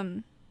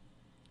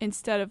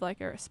 Instead of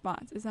like a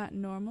response, is that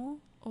normal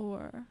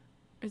or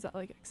is that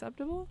like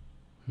acceptable?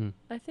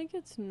 I think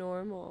it's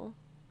normal,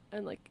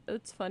 and like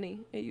it's funny.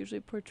 It usually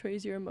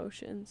portrays your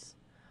emotions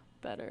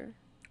better.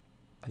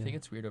 I think Yeah.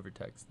 it's weird over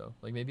text though.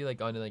 Like maybe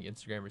like on like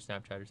Instagram or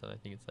Snapchat or something.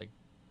 I think it's like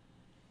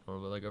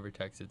normal. But like over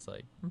text, it's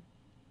like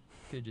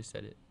could have just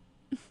said it.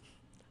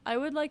 I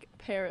would like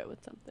pair it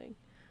with something.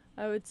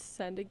 I would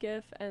send a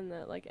GIF and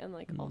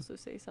also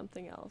say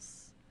something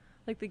else.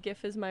 Like the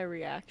GIF is my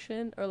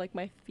reaction or like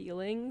my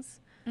feelings,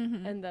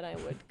 Mm-hmm. and then I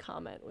would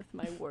comment with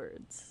my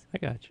words. I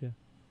gotcha.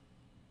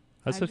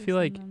 I also feel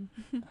like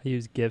I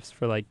use GIFs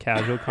for like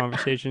casual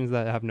conversations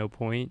that have no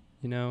point,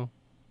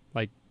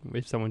 like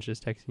if someone's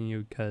just texting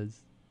you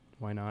because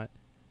why not?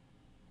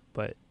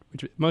 But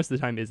which most of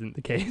the time isn't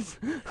the case.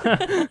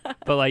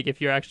 But like if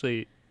you're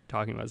actually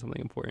talking about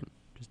something important,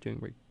 just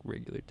doing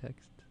regular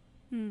text.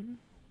 Mm.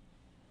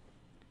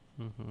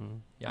 Mm-hmm.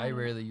 Yeah, I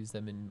rarely use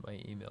them in my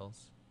emails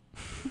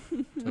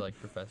to like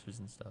professors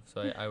and stuff.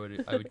 So I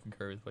would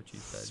concur with what you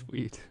said.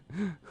 Sweet.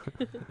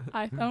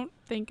 I don't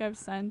think I've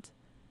sent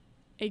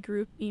a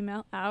group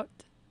email out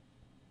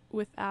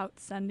without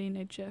sending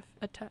a GIF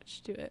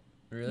attached to it.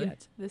 Really?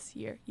 yet this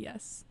year.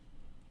 Yes.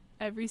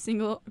 Every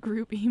single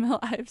group email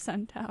I've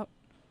sent out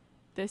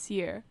this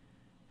year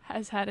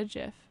has had a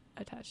GIF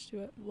attached to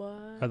it.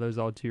 What? Are those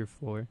all to your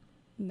floor?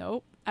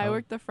 Nope. I Oh.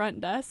 work the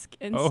front desk,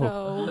 and Oh.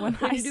 so when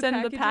I you do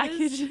send the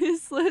packages?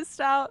 packages list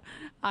out,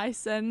 I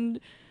send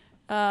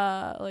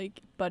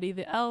like Buddy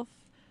the Elf,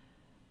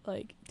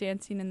 like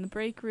dancing in the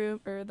break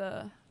room or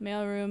the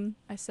mail room.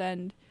 I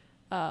send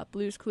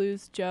Blue's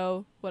Clues,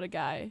 Joe, what a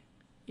guy.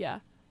 Yeah.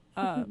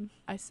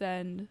 I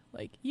send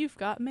like You've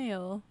Got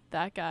Mail,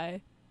 that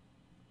guy.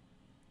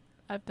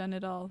 I've done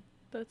it all.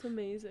 That's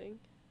amazing.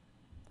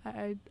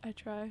 I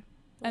try.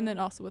 And then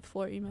also with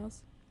floor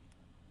emails.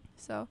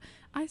 So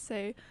I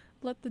say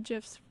let the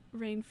GIFs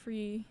reign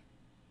free.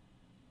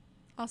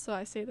 Also,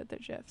 I say that they're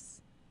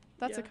GIFs.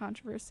 That's a Yeah.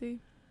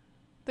 controversy.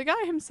 The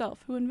guy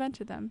himself who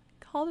invented them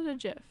called it a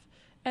GIF.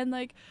 And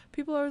like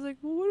people are always like,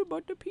 well, what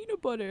about the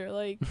peanut butter?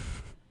 Like,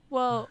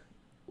 well,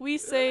 we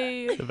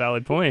say It's a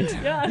valid point.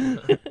 Yeah.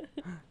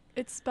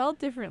 it's spelled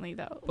differently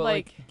though. But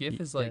like GIF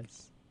is like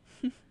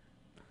Yes.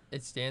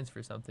 it stands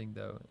for something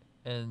though,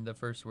 and the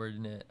first word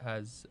in it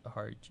has a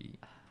hard G.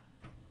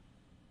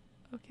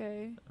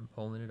 okay. I'm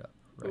pulling it up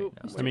right Oop,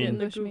 now. I mean, the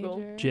English Google.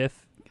 major.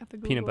 GIF, Got the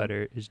peanut Google.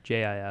 butter is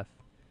GIF.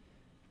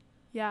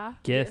 Yeah.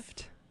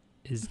 Gift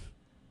is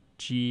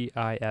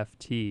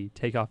GIFT.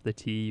 Take off the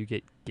T, you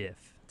get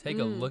GIF. Take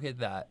a look at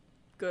that.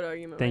 Good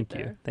argument. Thank right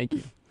you. there. Thank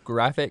you.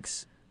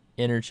 Graphics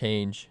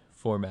interchange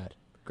format.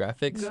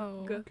 Graphics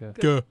No. Go. go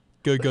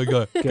go go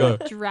go Go. go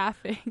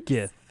Graphic.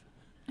 GIF.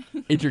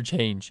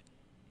 interchange.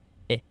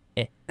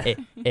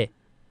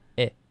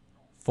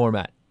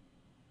 Format.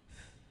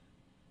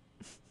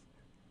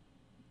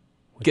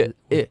 What Get does-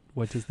 it.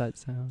 What does that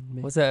sound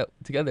make? What's that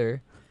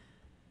together?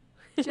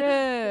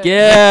 GIF.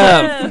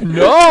 GIF.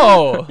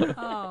 No.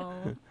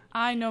 Oh,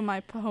 I know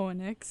my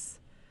phonics.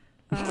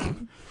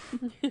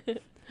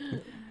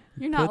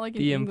 You're not Put like an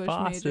the English major.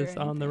 emphasis or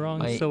on the anything.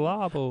 wrong I-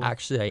 syllable.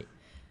 Actually,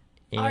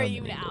 I am Are an you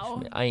English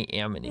now? I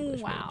am an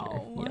English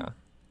Wow. major. Yeah.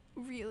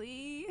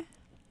 Really?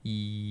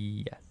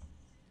 Yes.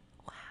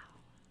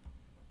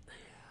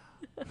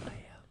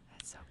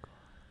 That's so cool.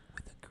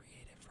 With a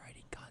creative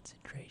writing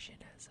concentration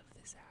as of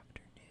this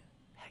afternoon.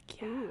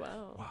 Heck Ooh,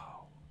 wow.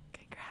 Wow.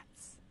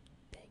 Congrats.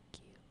 Thank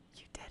you.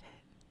 You did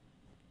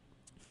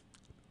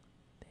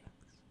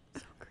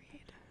it. So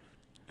creative.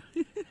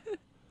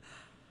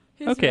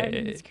 His Okay.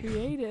 writing's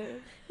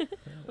creative.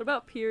 What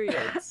about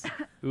periods?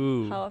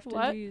 Ooh. How often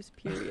What? do you use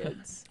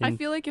periods? I In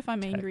feel like if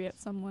I'm angry at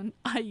text. someone,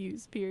 I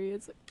use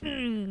periods.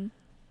 Like,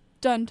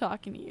 done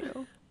talking to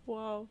you.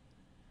 Wow.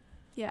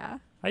 Yeah.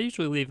 I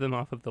usually leave them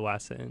off of the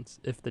last sentence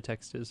if the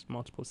text is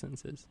multiple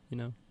sentences, you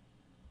know?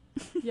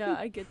 Yeah,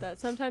 I get that.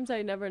 Sometimes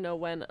I never know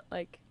when,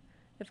 like,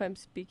 if I'm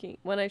speaking,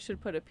 when I should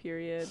put a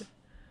period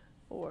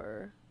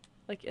or,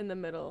 like, in the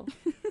middle,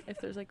 if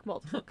there's, like,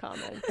 multiple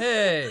comments.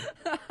 Hey.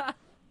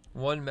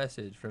 One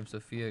message from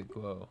Sophia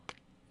Guo.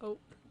 Oh.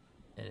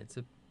 And it's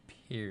a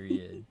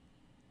period.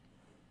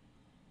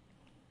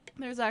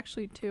 There's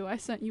actually two. I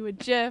sent you a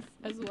GIF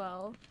as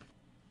well.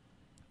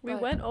 We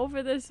But- went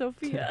over this,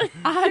 Sophia.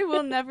 I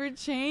will never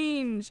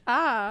change.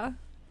 Ah.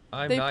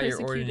 I'm They not your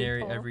persecuted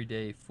ordinary Paul.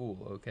 everyday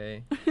fool,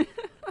 okay?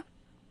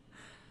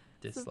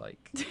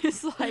 Dislike.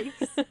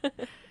 Dislikes.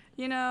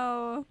 You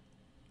know,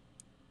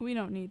 we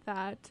don't need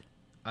that.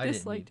 I didn't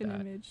Disliked need an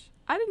that. image.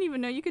 I didn't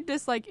even know you could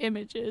dislike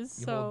images.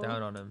 You so hold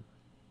down on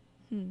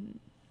him.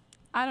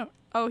 I don't.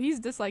 Oh, he's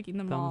disliking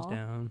them Thumbs all.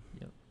 down.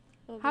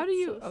 Oh, How do that's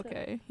you? so sad.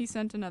 Okay, he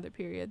sent another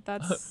period.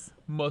 That's.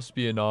 Must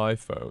be an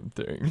iPhone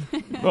thing.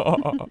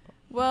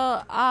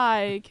 Well,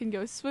 I can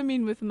go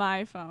swimming with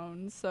my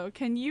phone. So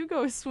can you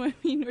go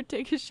swimming or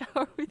take a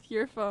shower with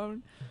your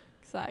phone?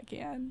 'Cause I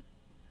can.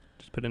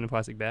 Just put it in a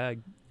plastic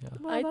bag.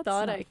 Well, I that's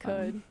thought not I fun.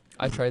 could.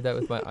 I tried that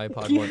with my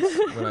iPod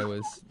once when I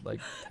was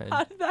like 10.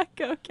 How did that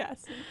go,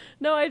 Cassie?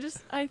 No, I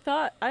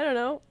thought, I don't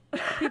know.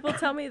 People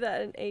tell me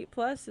that an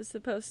 8+ is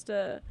supposed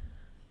to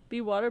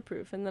be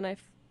waterproof, and then I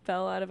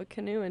fell out of a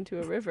canoe into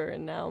a river,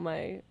 and now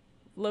my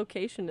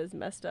location is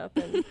messed up.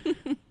 And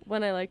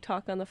when I like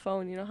talk on the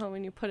phone, you know how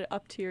when you put it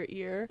up to your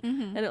ear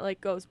Mm-hmm. and it like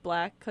goes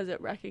black because it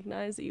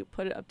recognizes that you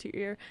put it up to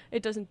your ear,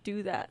 it doesn't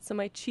do that. So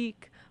my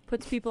cheek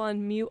puts people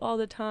on mute all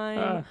the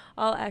time.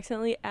 I'll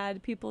accidentally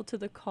add people to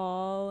the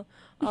call.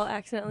 I'll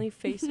accidentally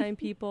FaceTime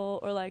people,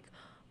 or like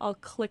I'll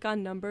click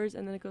on numbers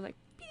and then it goes like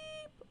beep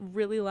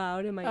really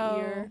loud in my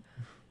ear.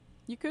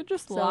 You could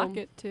just So- lock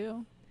it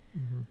too.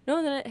 Mm-hmm.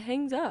 No, then it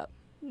hangs up.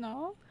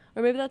 No,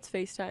 Or maybe that's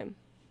FaceTime.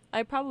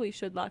 I probably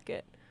should lock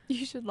it.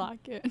 you should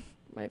lock it.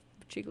 My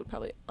cheek would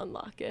probably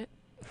unlock it.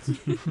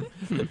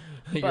 Your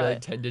like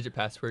But- 10-digit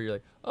password. You're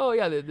like, oh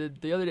yeah,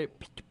 the other day.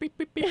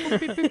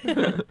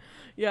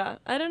 Yeah,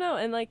 I don't know.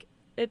 And like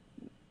it,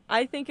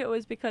 I think it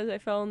was because I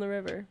fell in the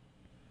river.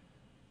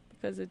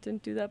 Because it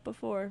didn't do that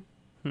before.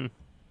 Hmm.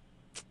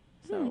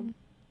 So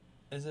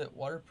Is it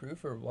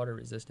waterproof or water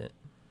resistant?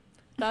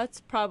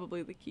 that's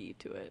probably the key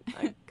to it.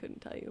 I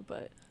couldn't tell you,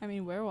 but I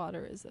mean, we're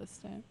water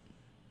resistant.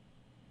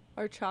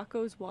 are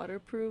Chacos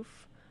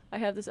waterproof? I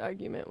have this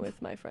argument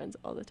with my friends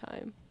all the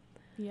time.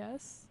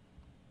 Yes.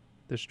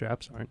 The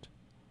straps aren't.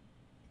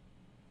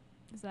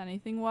 Is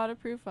anything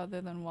waterproof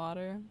other than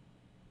water?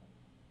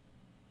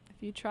 If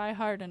you try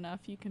hard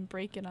enough, you can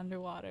break it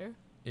underwater.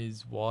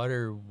 Is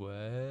water wet?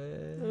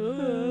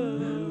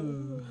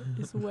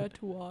 Is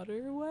wet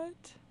water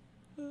wet?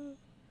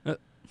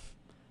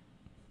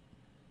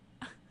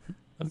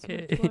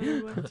 Okay. Is wet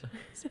water wet?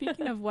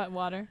 Speaking of wet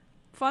water,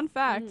 fun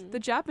fact, the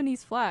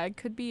Japanese flag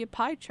could be a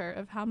pie chart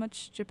of how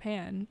much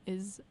Japan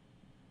is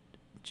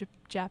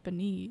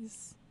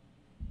Japanese.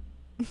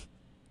 I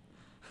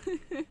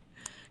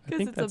Because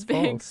think it's that's a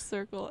big false.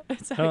 circle.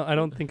 It's I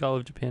don't think all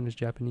of Japan is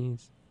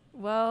Japanese.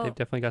 well, They've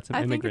definitely got some I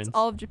think immigrants. it's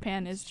all of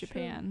Japan is It's true.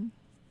 Japan.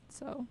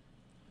 So,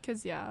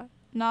 because, yeah,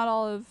 not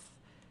all of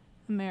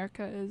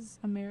America is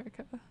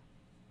America.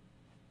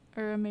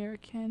 Or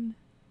American.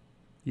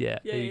 Yeah,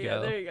 Yeah, there you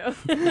go. there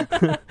you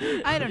go.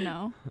 I don't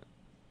know.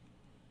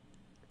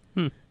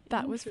 Hmm.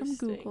 That was from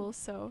Interesting. Google,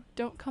 so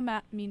don't come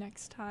at me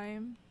next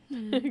time.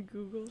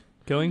 Google.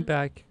 Going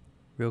back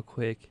real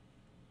quick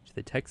to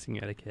the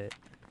texting etiquette,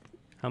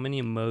 how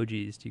many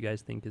emojis do you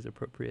guys think is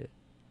appropriate,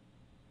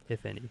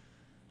 if any?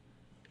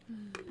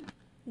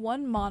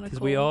 One monocle.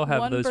 Because we all have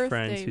one those friends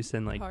birthday who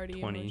send like party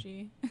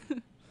 20. emoji.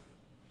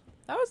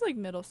 That was like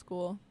middle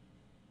school.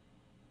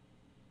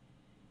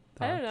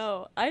 I don't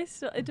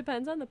Thoughts? know. It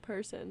depends on the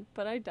person,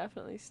 but I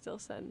definitely still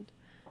send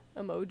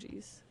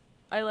emojis.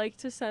 I like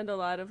to send a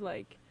lot of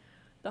like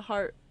the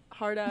heart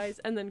eyes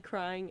and then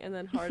crying and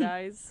then hard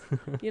eyes,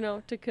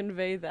 to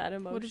convey that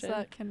emotion. What does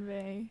that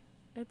convey?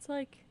 It's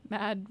like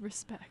Mad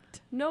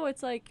respect. no,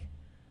 it's like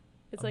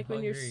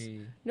when you're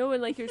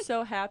when like you're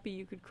so happy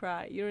you could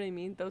cry. You know what I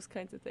mean? Those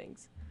kinds of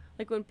things.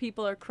 Like when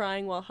people are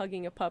crying while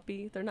hugging a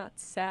puppy, they're not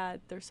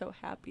sad. They're so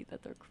happy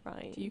that they're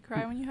crying. Do you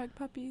cry when you hug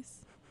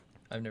puppies?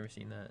 I've never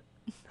seen that.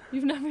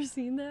 You've never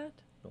seen that?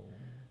 No.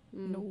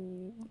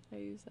 No. I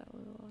use that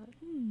one a lot.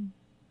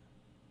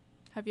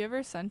 Have you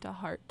ever sent a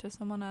heart to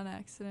someone on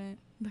accident?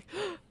 Like,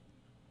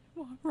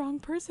 wrong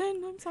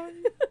person. I'm sorry.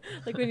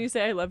 Like when you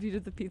say I love you to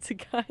the pizza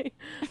guy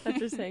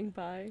after saying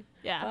bye.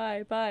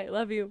 Yeah. Bye,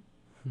 love you.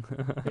 You're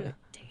like,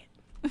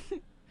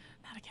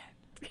 Not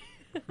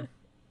again.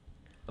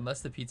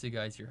 Unless the pizza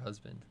guy's your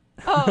husband.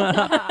 Oh,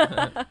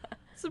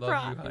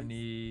 surprise. Love you,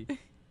 honey.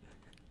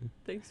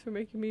 thanks for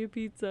making me a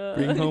pizza.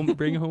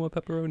 Bring home a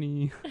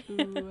pepperoni.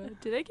 Ooh,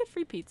 do they get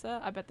free pizza?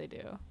 I bet they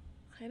do.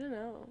 I don't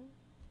know.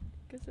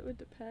 Guess it would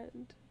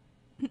depend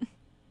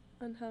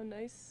on how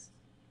nice,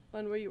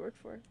 on where you work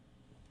for.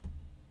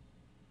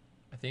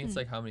 I think it's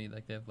like how many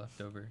like they have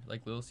left over.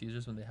 Like Little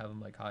Caesars when they have them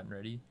like hot and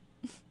ready.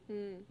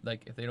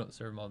 Like if they don't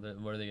serve them all,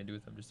 then what are they gonna do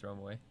with them? Just throw them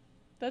away?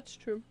 That's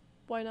true.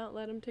 Why not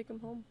let him take them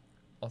home?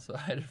 Also, I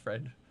had a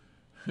friend,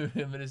 him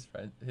and his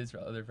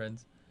other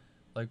friends,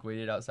 like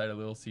waited outside of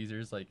Little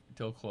Caesars like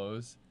till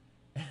close,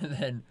 and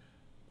then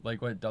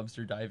like went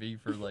dumpster diving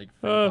for like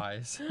french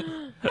pies.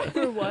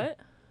 For what?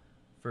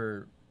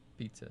 For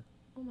pizza.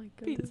 Oh my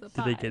goodness. Pizza Did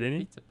pie. they get any?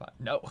 Pizza pie.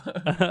 No.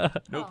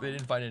 Nope, they Oh.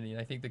 didn't find any. And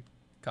I think the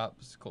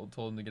cops told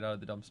them to get out of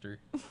the dumpster.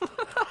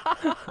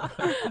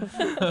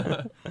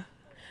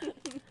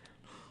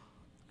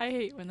 I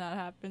hate when that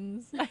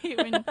happens. I hate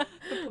when the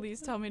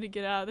police tell me to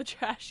get out of the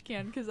trash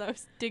can because I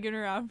was digging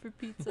around for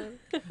pizza.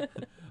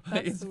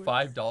 That's It's the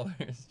worst. $5.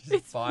 Just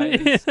It's buy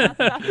a stack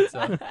of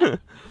pizza.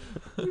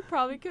 You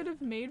probably could have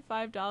made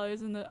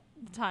 $5 in the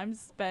time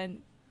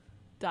spent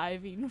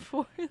diving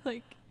for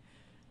like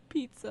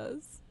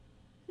pizzas.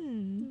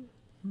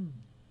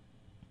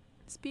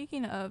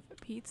 Speaking of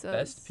pizzas.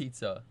 Best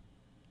pizza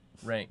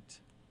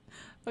ranked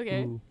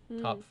Okay. Ooh.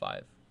 top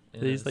 5 in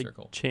Are these the like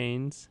circle.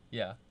 chains?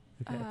 Yeah.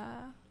 Okay.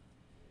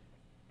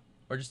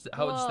 Or just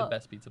how it's the well,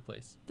 best pizza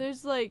place.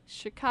 There's like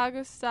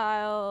Chicago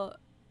style,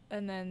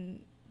 and then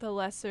the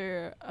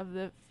lesser of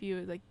the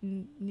few like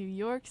New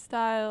York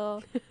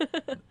style.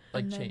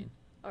 Like and then- chain.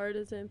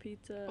 Artisan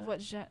pizza.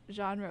 What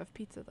genre of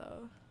pizza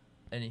though?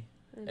 Any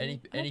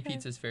Okay.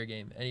 pizza is fair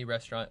game. Any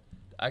restaurant.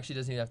 Actually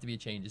doesn't even have to be a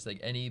chain. Just like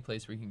any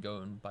place where you can go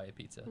and buy a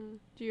pizza.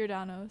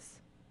 Giordano's.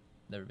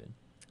 Never been.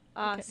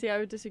 Okay. See, I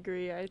would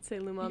disagree. I'd say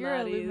You're a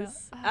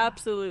Lumalnati's.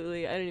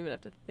 Absolutely. I didn't even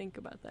have to think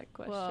about that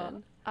question.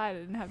 Well, I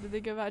didn't have to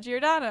think about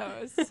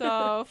Giordano's,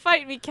 so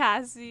fight me,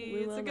 Cassie.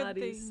 It's a good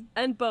Lumalnati's. thing.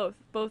 And both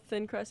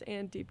thin crust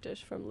and deep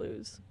dish from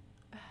Lou's.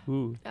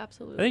 Ooh.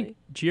 Absolutely. I think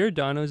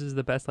Giordano's is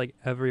the best like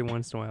every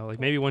once in a while, like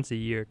maybe once a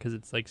year because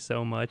it's like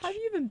so much. Have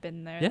you even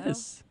been there?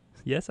 Yes.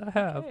 Yes, I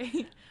have.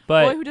 Okay.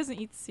 But Boy who doesn't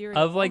eat cereal.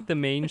 of like the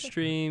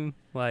mainstream,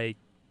 like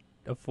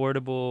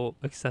affordable,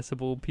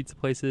 accessible pizza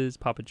places,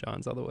 Papa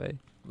John's all the way.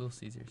 Little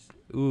Caesars.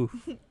 Ooh.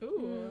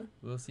 Ooh.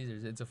 Little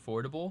Caesars. It's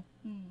affordable.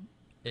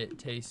 It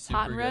tastes super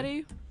Hot and good.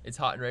 ready. It's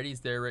hot and ready. It's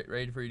there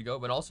ready for you to go.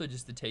 But also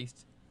just the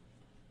taste.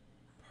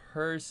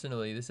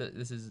 Personally, this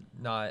is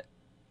not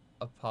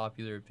a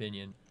popular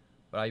opinion,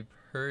 but I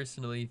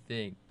personally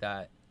think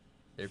that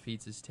their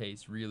pizzas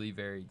taste really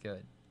very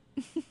good.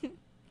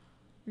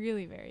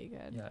 Really very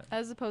good. Yeah.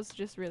 As opposed to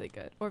just really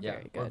good or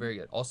very good. Or very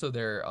good. Also,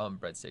 their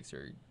breadsticks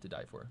are to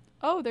die for.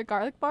 Oh, they're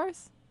garlic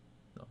bars?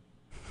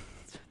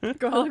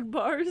 garlic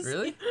bars.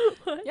 Really?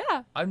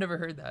 Yeah. I've never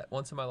heard that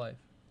once in my life.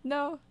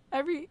 No.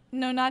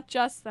 No, not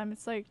just them.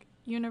 It's like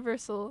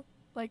universal.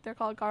 Like they're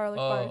called garlic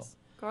Oh. bars.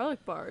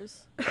 Garlic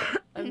bars.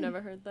 I've never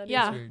heard that.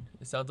 Yeah. It's weird.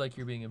 It sounds like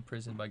you're being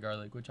imprisoned by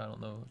garlic, which I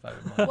don't know if I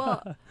would mind.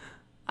 Well,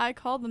 I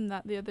called them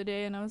that the other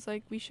day, and I was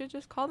like, we should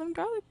just call them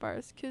garlic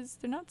bars because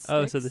they're not sticks.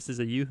 Oh, so this is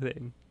a you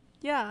thing.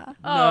 Yeah.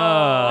 Oh,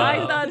 I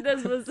No. thought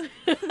this was.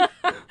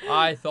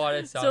 I thought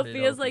it sounded.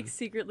 Sophia's like open.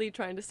 secretly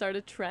trying to start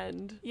a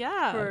trend.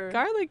 Yeah. For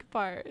Garlic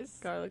bars.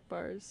 Garlic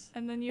bars.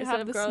 And then you Instead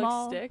have of the garlic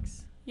small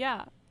sticks.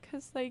 Yeah,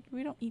 because like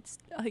we don't eat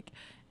like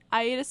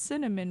I ate a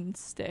cinnamon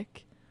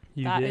stick.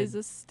 You That did. is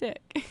a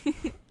stick.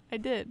 I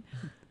did,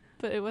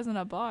 but it wasn't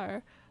a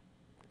bar.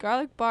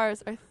 Garlic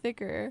bars are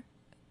thicker,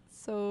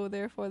 so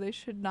therefore they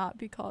should not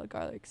be called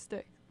garlic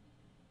stick.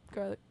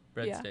 Garlic.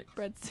 Yeah, breadstick.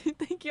 breadstick.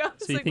 Thank you. I was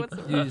So you like, think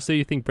what's the so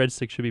you think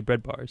breadsticks should be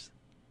bread bars?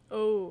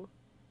 Oh.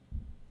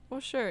 Well,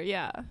 sure,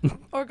 yeah.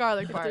 Or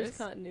garlic If there's bars.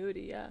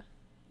 continuity, yeah.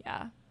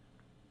 Yeah.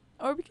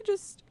 Or we could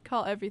just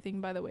call everything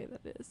by the way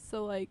that it is.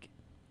 So like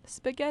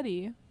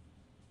spaghetti,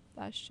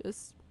 that's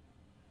just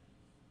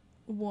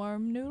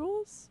warm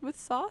noodles with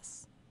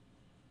sauce.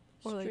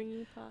 Or like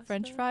Stringy pasta.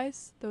 French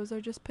fries, those are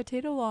just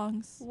potato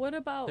longs. What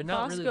about They're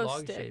not Bosco really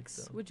log-shaped, sticks?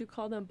 though. Would you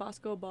call them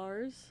Bosco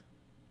bars?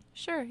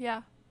 Sure,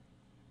 yeah.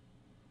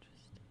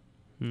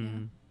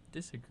 Hmm.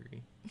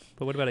 Disagree.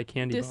 But what about a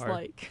candy bar?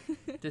 Dislike.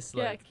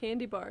 Dislike. Yeah,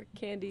 candy bar.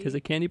 Candy. Because a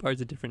candy bar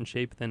is a different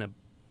shape than a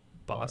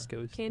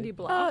Bosco stick. Candy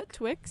block.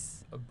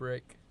 Twix. A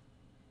brick.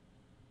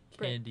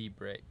 Brick. Candy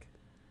brick.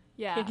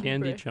 Yeah. Candy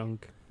Candy brick.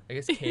 chunk. I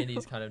guess candy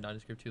is kind of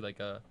nondescript too, like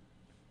a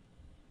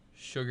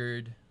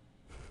sugared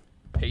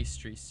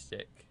pastry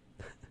stick.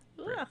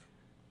 Brick. Ugh,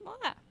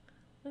 Ah.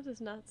 that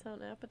does not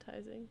sound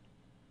appetizing.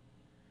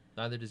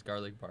 Neither does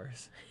garlic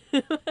bars.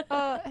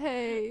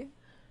 Hey.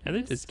 And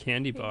they're just Just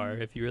candy bar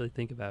kidding. if you really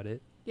think about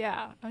it.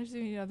 Yeah, I was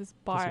doing this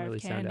bar really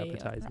of sound candy.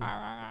 appetizing.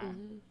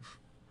 Mm-hmm.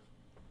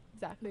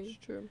 Exactly.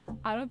 It's true.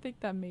 I don't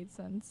think that made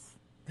sense,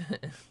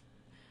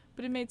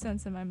 but it made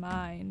sense in my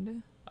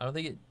mind. I don't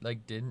think it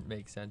like didn't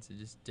make sense. It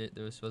just did.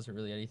 There wasn't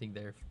really anything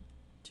there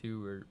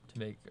to or to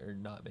make or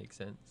not make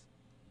sense.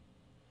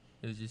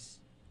 It was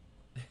just.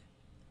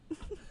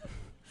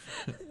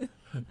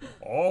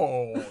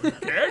 Oh,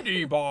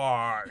 candy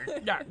bar!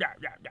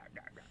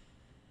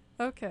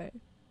 Okay.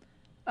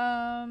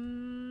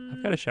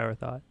 I've got a shower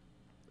thought.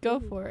 Go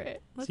for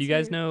it. So you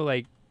guys know,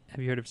 like,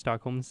 have you heard of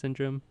Stockholm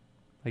Syndrome?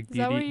 Like Is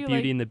that where Beauty you,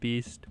 Beauty like- and the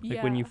Beast?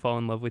 Like when you Yeah. fall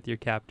in love with your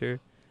captor?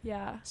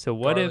 Yeah. So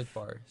what garlic if...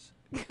 bars?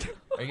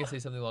 Are you gonna say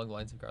something along the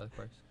lines of garlic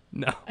bars?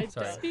 No. I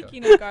Sorry. don't.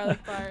 Speaking of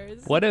garlic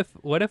bars. What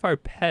if our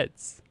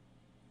pets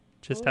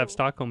just have Oh.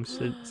 Stockholm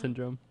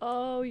Syndrome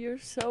Oh, you're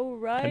so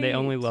right. and they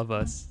only love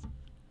us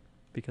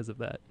because of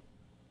that?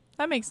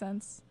 That makes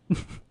sense.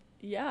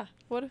 Yeah.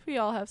 What if we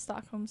all have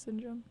Stockholm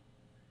syndrome?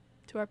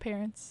 To our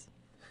parents.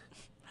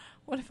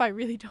 What if I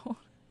really don't?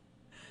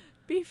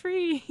 Be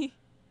free.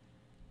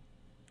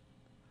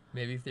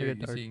 Maybe if Like they're a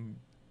dark- using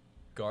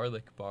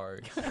garlic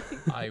bars,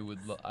 I would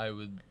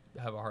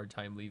have a hard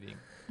time leaving.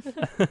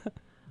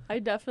 I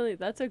definitely.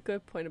 That's a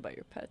good point about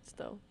your pets,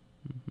 though.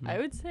 Mhm. I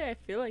would say I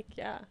feel like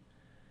yeah,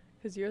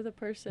 because you're the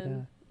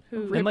person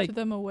who Ripped like,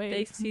 them away.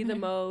 they from see the there.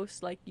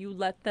 most. Like you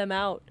let them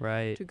out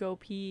Right. to go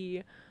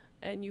pee,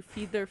 and you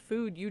feed their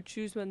food. You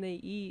choose when they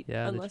eat,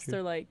 Yeah, that's unless true.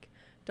 they're like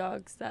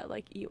dogs that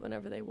like eat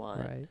whenever they want.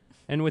 Right.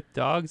 And with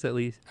dogs, at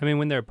least, I mean,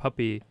 when they're a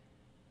puppy,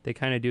 they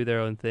kind of do their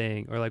own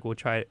thing. Or like, we'll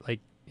try, like,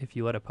 if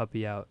you let a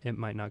puppy out, it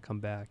might not come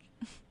back.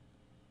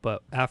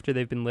 But after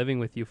they've been living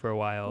with you for a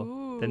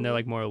while, then they're Ooh.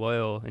 like more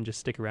loyal and just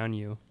stick around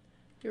you.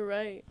 You're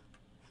right.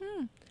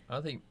 I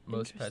don't think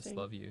most pets Interesting.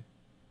 love you.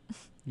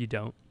 You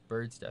don't.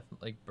 Birds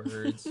definitely, like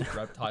birds,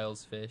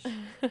 reptiles, fish.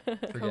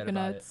 Forget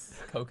about it.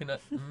 Coconuts.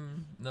 Coconut?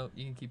 No,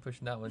 you can keep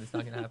pushing that one. It's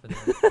not gonna happen.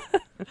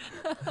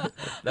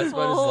 That's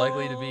about as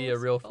likely to be a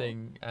real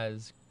thing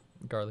as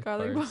garlic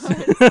Garlic bars.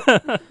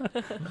 bars.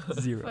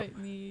 Zero. Fight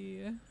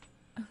me.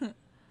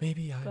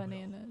 Maybe I will.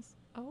 Bananas.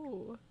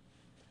 Oh.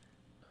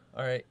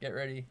 All right, get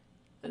ready.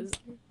 Is-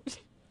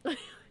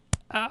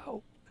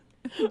 Ow.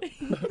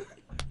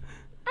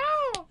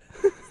 Ow!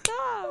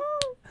 Stop!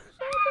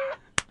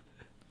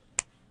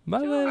 My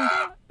leg.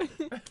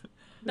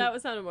 that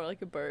would sound more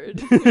like a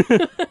bird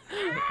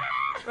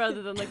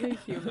rather than like a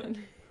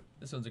human.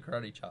 This one's a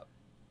karate chop.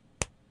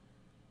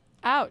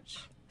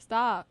 Ouch.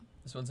 Stop.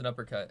 This one's an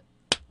uppercut.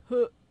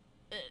 Huh.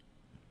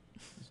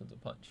 This one's a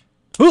punch.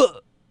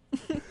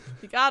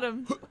 You got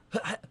him.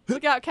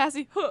 Look out,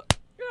 Cassie. Huh.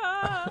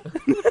 Ah.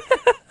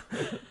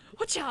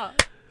 Watcha.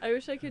 I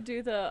wish I could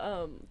do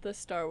the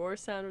Star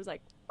Wars sound. It was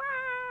like.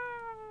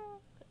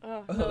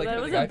 Oh, no, Like that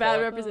the was guy a bad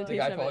falling- representation. The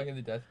guy of falling it. in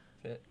the death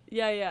pit.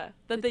 Yeah, yeah.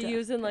 That The they death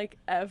use in like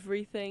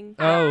everything.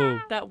 Oh,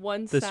 That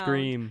one the sound.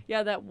 scream.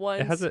 Yeah, that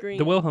one It has scream.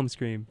 the Wilhelm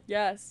scream.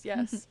 Yes,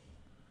 yes.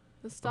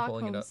 The pulling it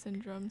Stockholm up.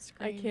 syndrome I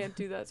scream. can't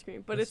do that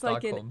scream, but The it's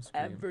like in Stockholm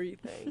scream.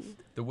 everything.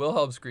 The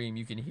Wilhelm scream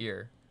you can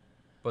hear,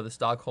 but the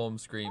Stockholm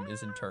scream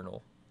is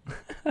internal.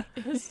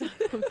 The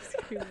Stockholm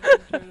scream is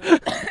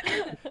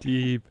internal.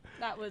 Deep.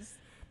 That was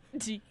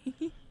deep.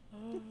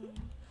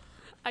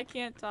 I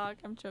can't talk.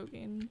 I'm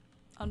choking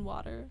on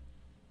water.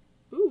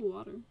 Ooh,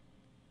 water.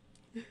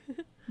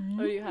 Oh,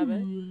 do you have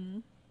it?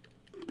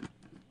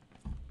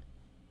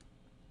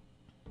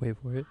 Wait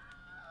for it.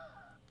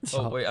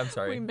 Oh, wait, I'm We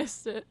sorry.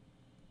 missed it.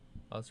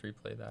 I'll just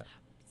replay that.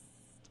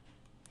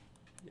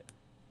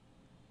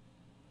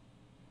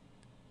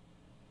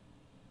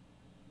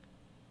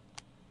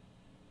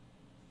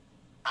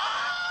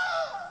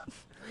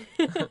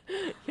 Yeah,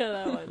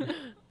 that one.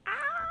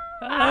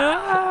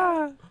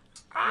 Ah!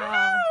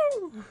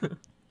 Wow.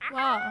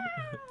 Wow.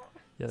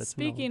 Yeah, that's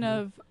Speaking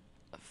of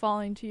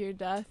falling to your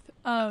death,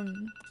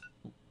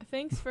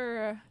 thanks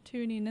for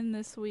tuning in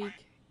this week,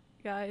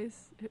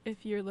 guys.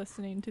 If you're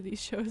listening to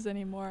these shows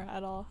anymore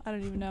at all, I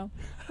don't even know.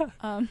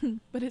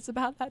 But it's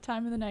about that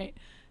time of the night,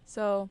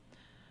 so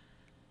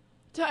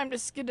time to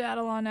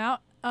skedaddle on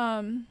out.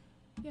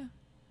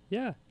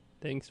 Yeah.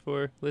 Thanks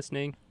for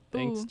listening.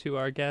 Thanks Ooh. to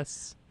our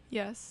guests.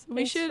 Yes, we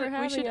Thanks should for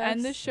having end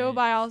us. this show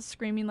by all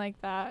screaming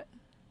like that,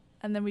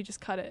 and then we just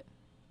cut it.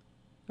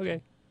 Okay.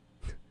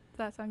 Does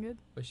that sound good?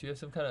 But should we have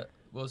some kind of...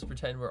 We'll just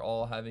pretend we're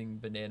all having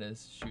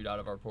bananas shoot out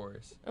of our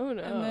pores. Oh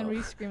no. And then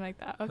we scream like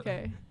that.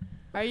 Okay.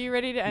 Are you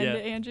ready to end Yeah.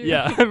 it, Andrew?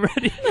 Yeah, I'm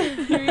ready.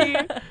 3,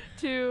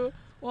 2,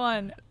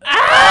 1.